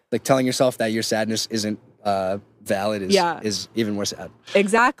 Yeah. Like telling yourself that your sadness isn't valid is even more sad.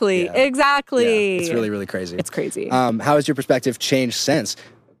 Exactly. Yeah. Exactly. Yeah, it's really, really crazy. It's crazy. How has your perspective changed since?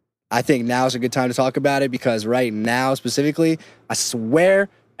 I think now is a good time to talk about it because right now specifically, I swear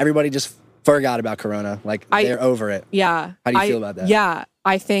everybody just forgot about Corona. Like they're over it. Yeah. How do you feel about that? Yeah.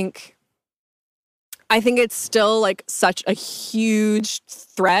 I think it's still like such a huge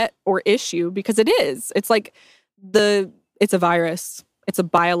threat or issue because it is. It's like it's a virus. It's a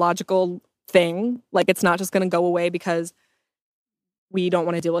biological thing. Like it's not just going to go away because we don't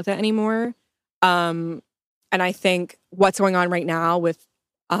want to deal with it anymore. And I think what's going on right now with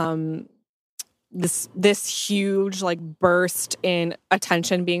this huge like burst in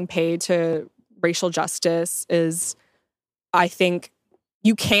attention being paid to racial justice is, I think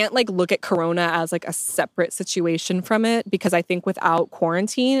you can't like look at Corona as like a separate situation from it because I think without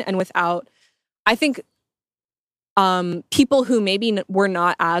quarantine and without, I think people who maybe were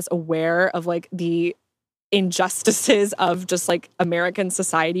not as aware of like the injustices of just like American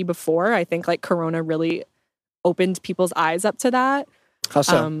society before, I think like Corona really opened people's eyes up to that. How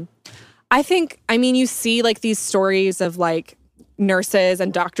so? I mean, you see like these stories of like nurses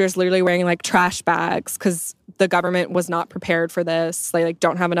and doctors literally wearing like trash bags because the government was not prepared for this. They like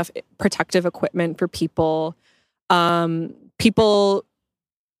don't have enough protective equipment for people. People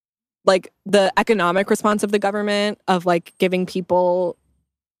like the economic response of the government of like giving people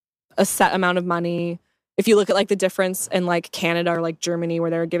a set amount of money. If you look at like the difference in like Canada or like Germany where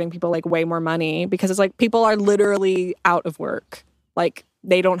they're giving people like way more money because it's like people are literally out of work. Like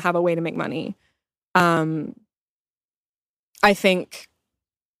they don't have a way to make money. I think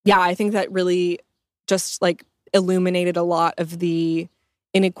that really just like illuminated a lot of the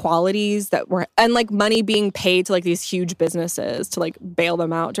inequalities that were, and like money being paid to like these huge businesses to like bail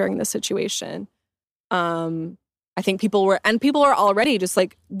them out during this situation. I think people are already just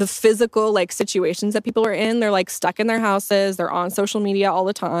like the physical like situations that people are in. They're like stuck in their houses. They're on social media all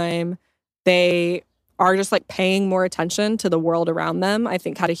the time. They are just like paying more attention to the world around them. I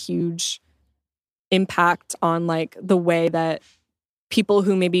think had a huge impact on like the way that people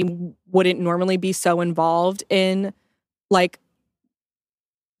who maybe wouldn't normally be so involved in like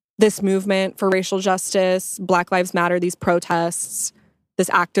this movement for racial justice, Black Lives Matter, these protests, this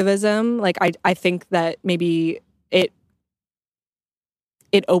activism, like I think that maybe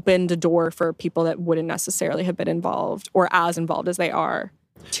it opened a door for people that wouldn't necessarily have been involved or as involved as they are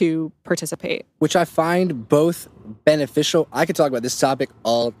to participate. Which I find both beneficial. I could talk about this topic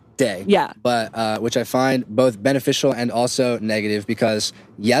all day. Yeah. But which I find both beneficial and also negative because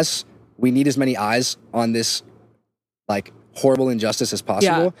yes, we need as many eyes on this like horrible injustice as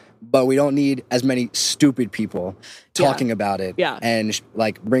possible, but we don't need as many stupid people talking about it and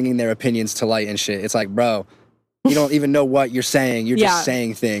like bringing their opinions to light and shit. It's like, bro, you don't even know what you're saying. You're just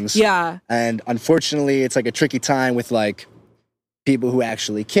saying things. Yeah. And unfortunately, it's like a tricky time with like people who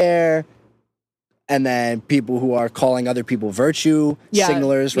actually care and then people who are calling other people virtue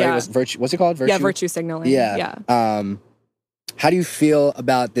signalers, right? What's it called? Virtue? Yeah, virtue signaling. Yeah. How do you feel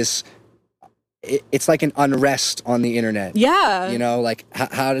about this? It's like an unrest on the internet. Yeah. You know, like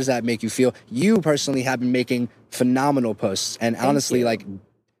how does that make you feel? You personally have been making phenomenal posts and honestly like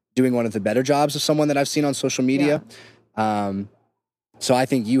doing one of the better jobs of someone that I've seen on social media. So I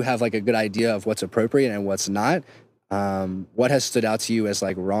think you have like a good idea of what's appropriate and what's not. What has stood out to you as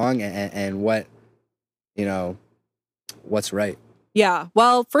like wrong and what, you know, what's right? Yeah.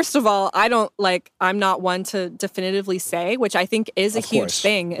 Well, first of all, I'm not one to definitively say, which I think is a huge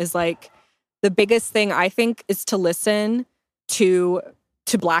thing, is like the biggest thing I think is to listen to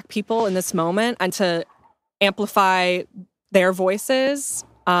Black people in this moment and to amplify their voices.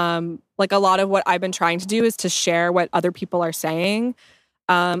 Like a lot of what I've been trying to do is to share what other people are saying.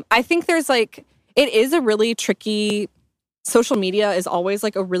 I think there's like, it is a really tricky, social media is always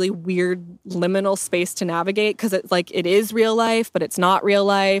like a really weird liminal space to navigate because it's like, it is real life, but it's not real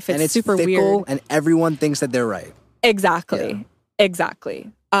life. It's super fickle, weird. And everyone thinks that they're right. Exactly. Yeah.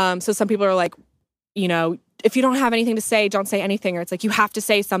 Exactly. So some people are like, you know, if you don't have anything to say, don't say anything. Or it's like, you have to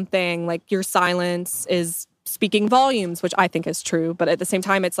say something, like your silence is speaking volumes, which I think is true. But at the same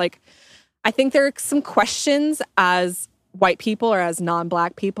time, it's like, I think there are some questions as white people or as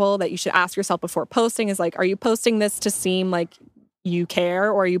non-Black people that you should ask yourself before posting is like, are you posting this to seem like you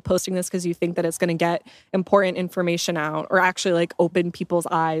care? Or are you posting this because you think that it's going to get important information out or actually like open people's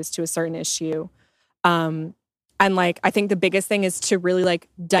eyes to a certain issue? And like, I think the biggest thing is to really like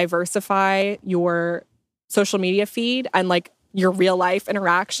diversify your social media feed and like your real life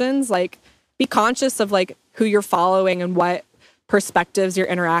interactions. Like be conscious of like who you're following and what perspectives you're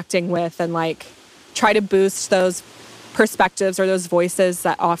interacting with and like try to boost those perspectives or those voices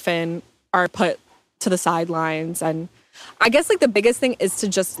that often are put to the sidelines. And I guess like the biggest thing is to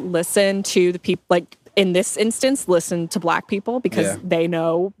just listen to the people, like in this instance, listen to Black people because they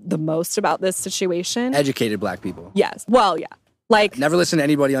know the most about this situation. Educated Black people. Yes. Well, yeah. Like never listen to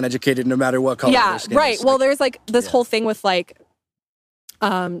anybody uneducated, no matter what color their skin right. is. Well, there's like this whole thing with like,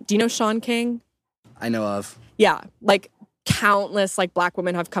 do you know Sean King? I know of. Yeah. Like countless like Black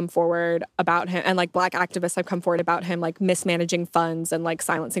women have come forward about him, and like Black activists have come forward about him, like mismanaging funds and like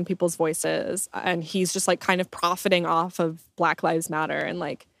silencing people's voices. And he's just like kind of profiting off of Black Lives Matter and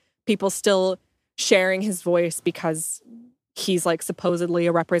like people still sharing his voice because he's like supposedly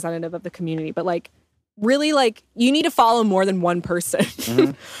a representative of the community. But like really like you need to follow more than one person.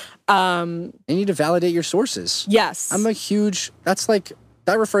 You need to validate your sources. Yes.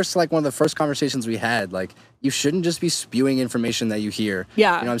 That refers to like one of the first conversations we had. Like, you shouldn't just be spewing information that you hear.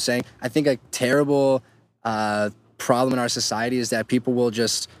 Yeah. You know what I'm saying? I think a terrible problem in our society is that people will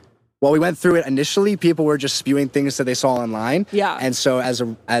just, we went through it initially, people were just spewing things that they saw online. Yeah. And so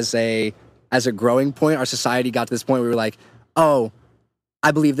as a growing point, our society got to this point where we were like, oh,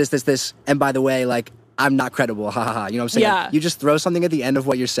 I believe this. And by the way, like, I'm not credible. Ha ha ha. You know what I'm saying? Yeah. Like, you just throw something at the end of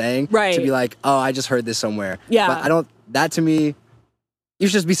what you're saying right. to be like, oh, I just heard this somewhere. Yeah. But that to me, you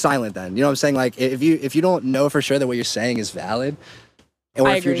should just be silent then. You know what I'm saying? Like, if you don't know for sure that what you're saying is valid, or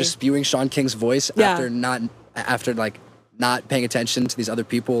if you're just spewing Sean King's voice after not paying attention to these other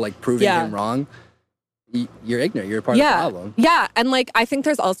people, like proving him wrong, you're ignorant. You're a part of the problem. Yeah. And like, I think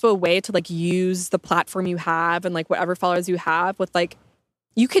there's also a way to like use the platform you have and like whatever followers you have with like,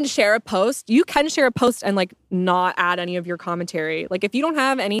 you can share a post and like not add any of your commentary. Like if you don't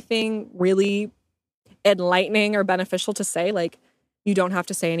have anything really enlightening or beneficial to say, like you don't have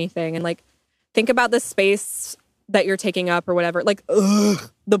to say anything. And like, think about the space that you're taking up or whatever. Like,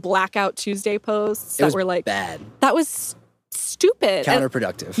 the Blackout Tuesday posts that were like bad. That was stupid.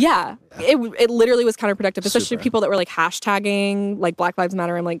 Counterproductive. Yeah. It literally was counterproductive, especially people that were like hashtagging like Black Lives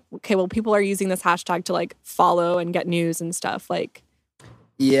Matter. I'm like, okay, well, people are using this hashtag to like follow and get news and stuff. Like,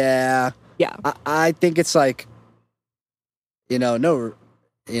 yeah. I think it's like, I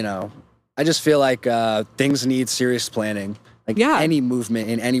just feel like things need serious planning. Like any movement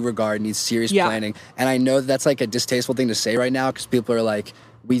in any regard needs serious planning. And I know that's like a distasteful thing to say right now because people are like,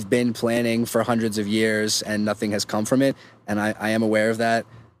 we've been planning for hundreds of years and nothing has come from it. And I am aware of that.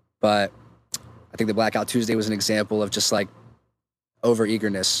 But I think the Blackout Tuesday was an example of just like over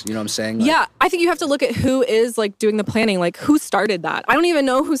eagerness. You know what I'm saying? Like, yeah. I think you have to look at who is like doing the planning. Like who started that? I don't even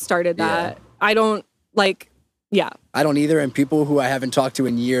know who started that. I don't like... Yeah. I don't either. And people who I haven't talked to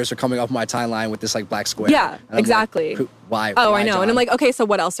in years are coming up my timeline with this like black square. Yeah, exactly. Like, why? Oh, why, I know. John? And I'm like, okay, so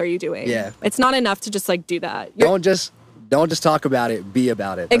what else are you doing? Yeah. It's not enough to just like do that. Don't just talk about it, be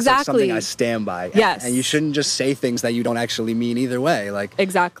about it. That's exactly. like something I stand by. Yes. And you shouldn't just say things that you don't actually mean either way. Like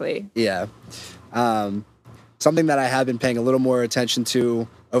exactly. Yeah. Something that I have been paying a little more attention to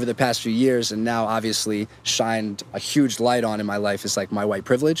over the past few years and now obviously shined a huge light on in my life is like my white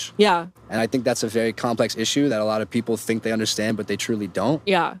privilege. Yeah. And I think that's a very complex issue that a lot of people think they understand, but they truly don't.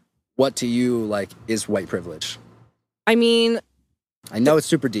 Yeah. What to you, like, is white privilege? I mean... I know it's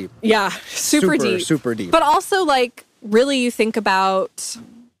super deep. Yeah, super deep. Super deep. But also, like, really you think about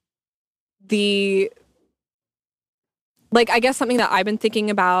the... Like, I guess something that I've been thinking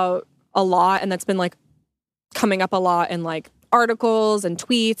about a lot and that's been, like, coming up a lot in, like, articles and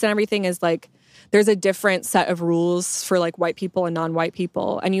tweets and everything is, like, there's a different set of rules for, like, white people and non-white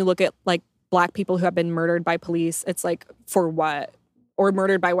people. And you look at, like, Black people who have been murdered by police. It's, like, for what? Or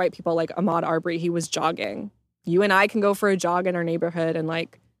murdered by white people, like Ahmaud Arbery. He was jogging. You and I can go for a jog in our neighborhood and,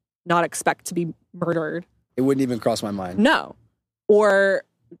 like, not expect to be murdered. It wouldn't even cross my mind. No. Or,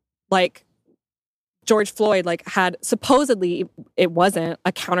 like... George Floyd, like, had supposedly, it wasn't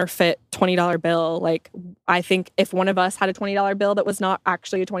a counterfeit $20 bill. Like, I think if one of us had a $20 bill that was not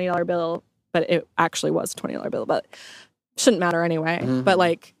actually a $20 bill, but it actually was a $20 bill, but shouldn't matter anyway. Mm-hmm. But,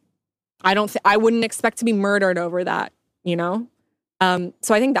 like, I wouldn't expect to be murdered over that, you know?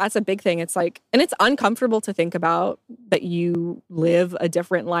 So I think that's a big thing. It's like, and it's uncomfortable to think about that you live a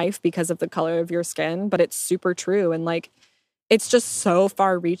different life because of the color of your skin, but it's super true. And, like, it's just so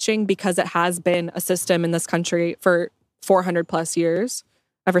far reaching because it has been a system in this country for 400 plus years,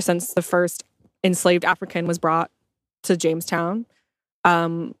 ever since the first enslaved African was brought to Jamestown.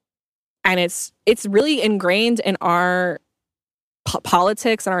 And it's really ingrained in our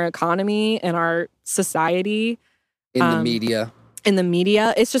politics and our economy and our society. In the media. In the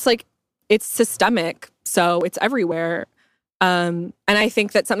media. It's just like, it's systemic. So it's everywhere. And I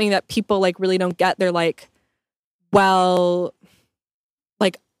think that's something that people like really don't get. They're like, well,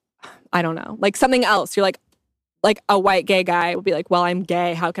 like, I don't know, like something else. You're like a white gay guy will be like, well, I'm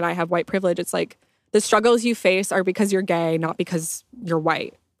gay. How can I have white privilege? It's like, the struggles you face are because you're gay, not because you're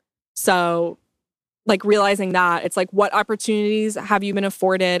white. So like realizing that, it's like, what opportunities have you been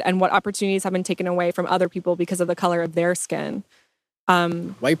afforded and what opportunities have been taken away from other people because of the color of their skin?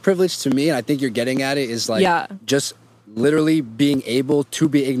 White privilege to me, and I think you're getting at it, is like just literally being able to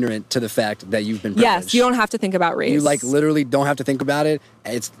be ignorant to the fact that you've been privileged. Yes, you don't have to think about race. You like literally don't have to think about it.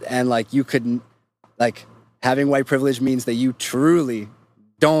 And like you could, like, having white privilege means that you truly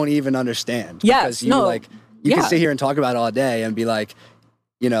don't even understand. Yes, because you can sit here and talk about it all day and be like,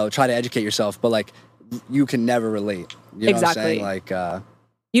 you know, try to educate yourself, but like you can never relate. You know exactly. what I'm saying? Like,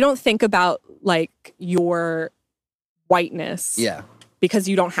 you don't think about like your whiteness. Yeah. Because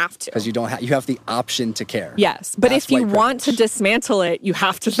you don't have to. Because you don't have, you have the option to care. Yes. But if you want to dismantle it, you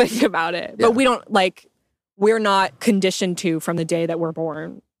have to think about it. Yeah. But we don't, like, we're not conditioned to from the day that we're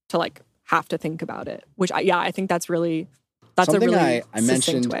born to like have to think about it. Which I think that's really, that's something a really I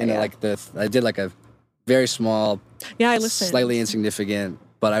mentioned way, in I did like a very small, I listened. Slightly insignificant,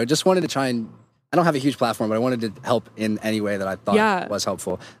 but I just wanted to try and, I don't have a huge platform, but I wanted to help in any way that I thought was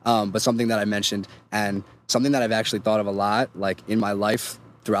helpful. But something that I mentioned and something that I've actually thought of a lot, like in my life,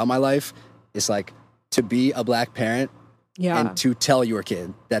 throughout my life, is like to be a black parent and to tell your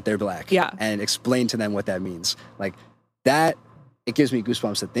kid that they're black and explain to them what that means. Like that, it gives me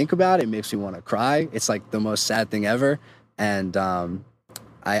goosebumps to think about. It makes me want to cry. It's like the most sad thing ever. And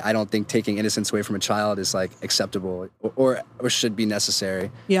I don't think taking innocence away from a child is like acceptable or should be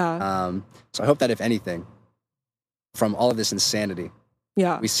necessary. Yeah. So I hope that if anything, from all of this insanity,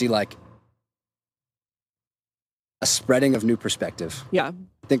 we see like a spreading of new perspective. Yeah.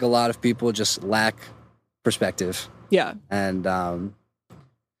 I think a lot of people just lack perspective. Yeah. And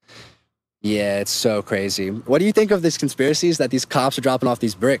it's so crazy. What do you think of these conspiracies that these cops are dropping off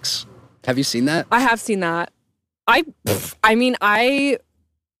these bricks? Have you seen that? I have seen that. I mean, I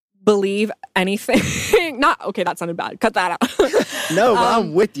believe anything. Not okay. That sounded bad. Cut that out. No, but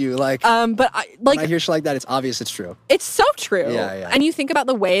I'm with you. Like, but when I hear shit like that, it's obvious it's true. It's so true. Yeah. And you think about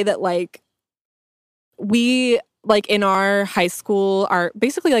the way that like we like in our high school, our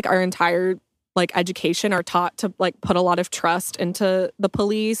basically like our entire like education are taught to like put a lot of trust into the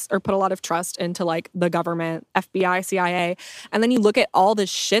police or put a lot of trust into like the government, FBI, CIA, and then you look at all the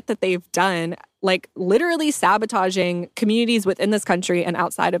shit that they've done, like literally sabotaging communities within this country and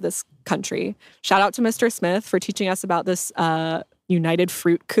outside of this country. Shout out to Mr. Smith for teaching us about this United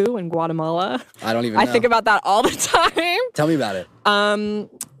Fruit coup in Guatemala. I don't even know. I think about that all the time. Tell me about it.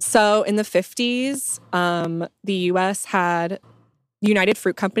 So in the 50s, the U.S. had United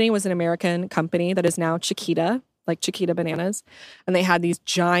Fruit Company was an American company that is now Chiquita, like Chiquita bananas. And they had these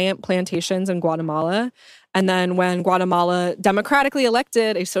giant plantations in Guatemala. And then when Guatemala democratically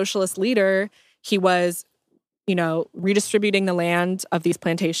elected a socialist leader, he was, you know, redistributing the land of these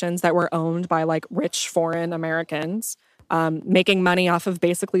plantations that were owned by like rich foreign Americans, making money off of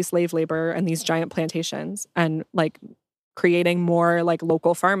basically slave labor and these giant plantations and like creating more like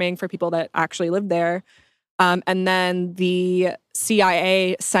local farming for people that actually lived there. And then the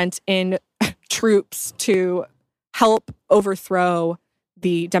CIA sent in troops to help overthrow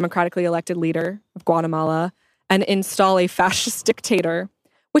the democratically elected leader of Guatemala and install a fascist dictator,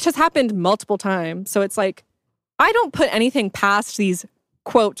 which has happened multiple times. So it's like, I don't put anything past these,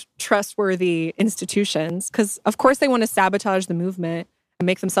 quote, trustworthy institutions, because of course they want to sabotage the movement and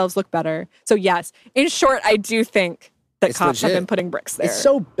make themselves look better. So yes, in short, I do think that cops have been putting bricks there. It's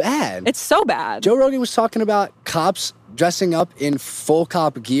so bad. It's so bad. Joe Rogan was talking about cops dressing up in full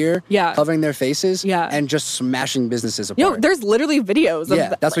cop gear, covering their faces, and just smashing businesses apart. There's literally videos of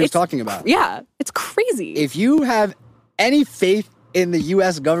that. That's what he's talking about. Yeah, it's crazy. If you have any faith in the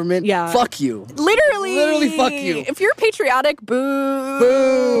U.S. government, fuck you. Literally fuck you. If you're patriotic, boo.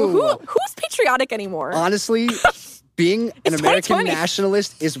 Boo. Who's patriotic anymore? Honestly, being an American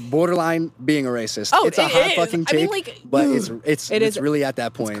nationalist is borderline being a racist. Oh, it's a hot fucking take, I mean, but it's really at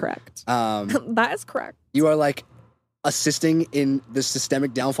that point. That's correct. That is correct. You are like assisting in the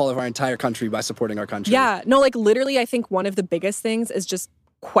systemic downfall of our entire country by supporting our country. Yeah. No, like literally, I think one of the biggest things is just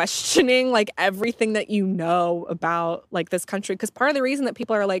questioning like everything that you know about like this country. Because part of the reason that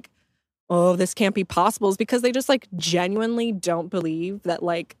people are like, oh, this can't be possible is because they just like genuinely don't believe that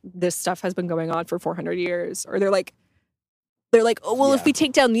like this stuff has been going on for 400 years. Or they're like, oh, well, if we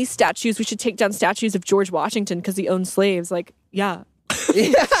take down these statues, we should take down statues of George Washington because he owned slaves. Like, yeah.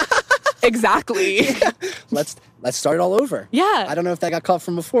 Exactly. Yeah. Let's start it all over. Yeah. I don't know if that got caught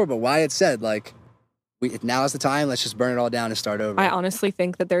from before, but Wyatt said, like, now is the time. Let's just burn it all down and start over. I honestly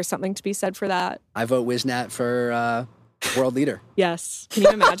think that there's something to be said for that. I vote Wisnat for world leader. Yes. Can you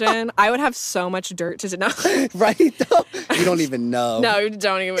imagine? I would have so much dirt to deny. Right? You don't even know. No, you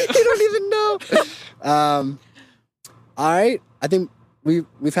don't even. You don't even know. All right. I think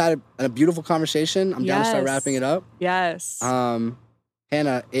we've had a beautiful conversation. I'm down to start wrapping it up. Yes.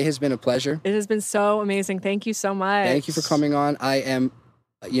 Hannah, it has been a pleasure. It has been so amazing. Thank you so much. Thank you for coming on. I am,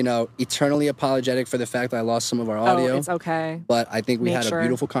 eternally apologetic for the fact that I lost some of our audio. Oh, it's okay. But I think we had a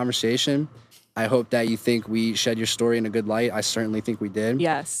beautiful conversation. I hope that you think we shed your story in a good light. I certainly think we did.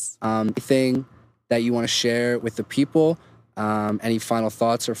 Yes. Anything that you want to share with the people? Any final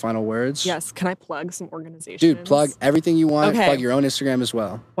thoughts or final words? Yes. Can I plug some organizations? Dude, plug everything you want. Okay. Plug your own Instagram as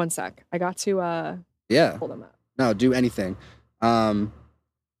well. One sec. I got to pull them up. No, do anything.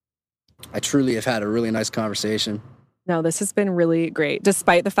 I truly have had a really nice conversation. No, this has been really great,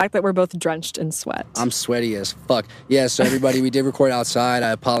 despite the fact that we're both drenched in sweat. I'm sweaty as fuck. Yeah, so everybody, we did record outside.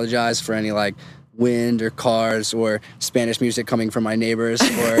 I apologize for any wind or cars or Spanish music coming from my neighbors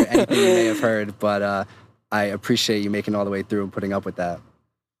or anything you may have heard, but I appreciate you making it all the way through and putting up with that.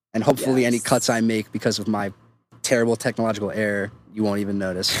 And hopefully any cuts I make because of my terrible technological error, you won't even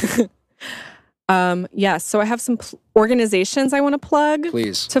notice. Yes, so I have some organizations I want to plug.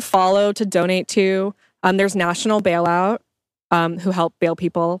 Please. To follow, to donate to. There's National Bailout, who help bail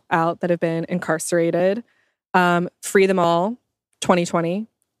people out that have been incarcerated. Free Them All 2020,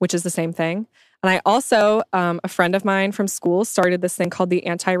 which is the same thing. And I also, a friend of mine from school started this thing called the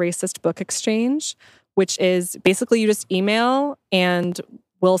Anti-Racist Book Exchange, which is basically you just email and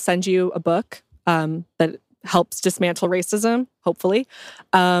we'll send you a book that helps dismantle racism, hopefully,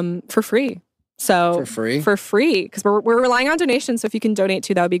 for free. So for free, because we're relying on donations. So if you can donate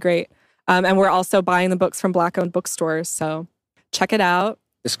too, that would be great. And we're also buying the books from Black-owned bookstores. So check it out.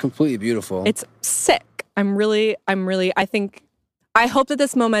 It's completely beautiful. It's sick. I hope that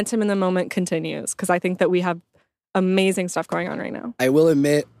this momentum in the moment continues because I think that we have amazing stuff going on right now. I will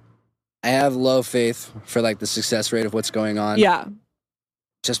admit, I have low faith for the success rate of what's going on. Yeah.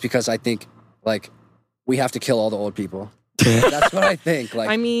 Just because I think we have to kill all the old people. That's what I think.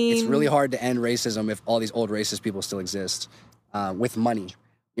 It's really hard to end racism if all these old racist people still exist with money.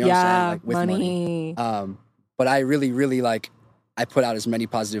 You know what I'm saying? With money. But I really, really I put out as many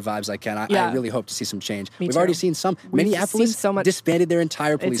positive vibes as I can. I really hope to see some change. We've already seen some. Minneapolis disbanded their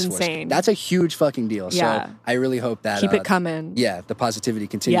entire police force. Insane. That's a huge fucking deal. Yeah. So I really hope that keep it coming. Yeah, the positivity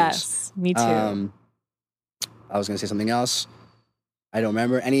continues. Yes, me too. I was gonna say something else. I don't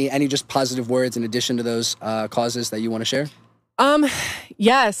remember. Any just positive words in addition to those causes that you want to share?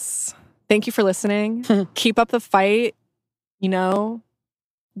 Yes. Thank you for listening. Keep up the fight.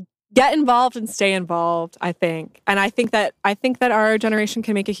 Get involved and stay involved, I think. And I think that our generation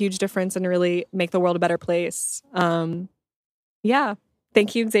can make a huge difference and really make the world a better place. Yeah.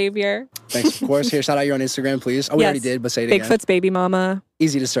 Thank you, Xavier. Thanks, of course. Here, shout out you on Instagram, please. Oh, we already did, but say it again. Bigfoot's baby mama.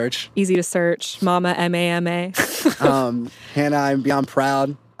 Easy to search. Mama, M-A-M-A. Hannah, I'm beyond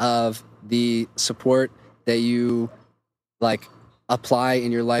proud of the support that you apply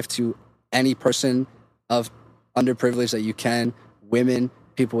in your life to any person of underprivileged that you can. Women,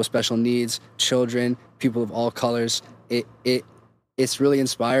 people with special needs, children, people of all colors. It's really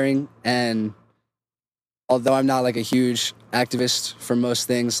inspiring. And although I'm not a huge activist for most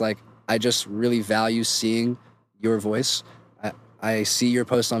things, I just really value seeing your voice. I see your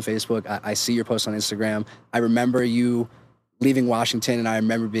posts on Facebook. I see your posts on Instagram. I remember you leaving Washington, and I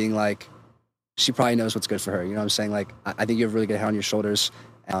remember being she probably knows what's good for her. You know what I'm saying? I think you have a really good head on your shoulders.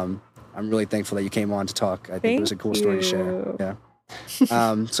 I'm really thankful that you came on to talk. I think it was a cool story to share.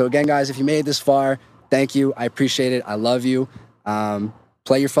 Yeah. So again, guys, if you made it this far, thank you. I appreciate it. I love you.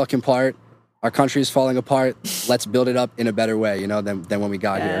 Play your fucking part. Our country is falling apart. Let's build it up in a better way, than when we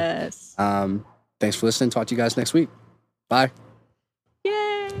got here. Thanks for listening. Talk to you guys next week. Bye.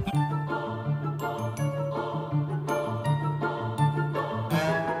 Yay.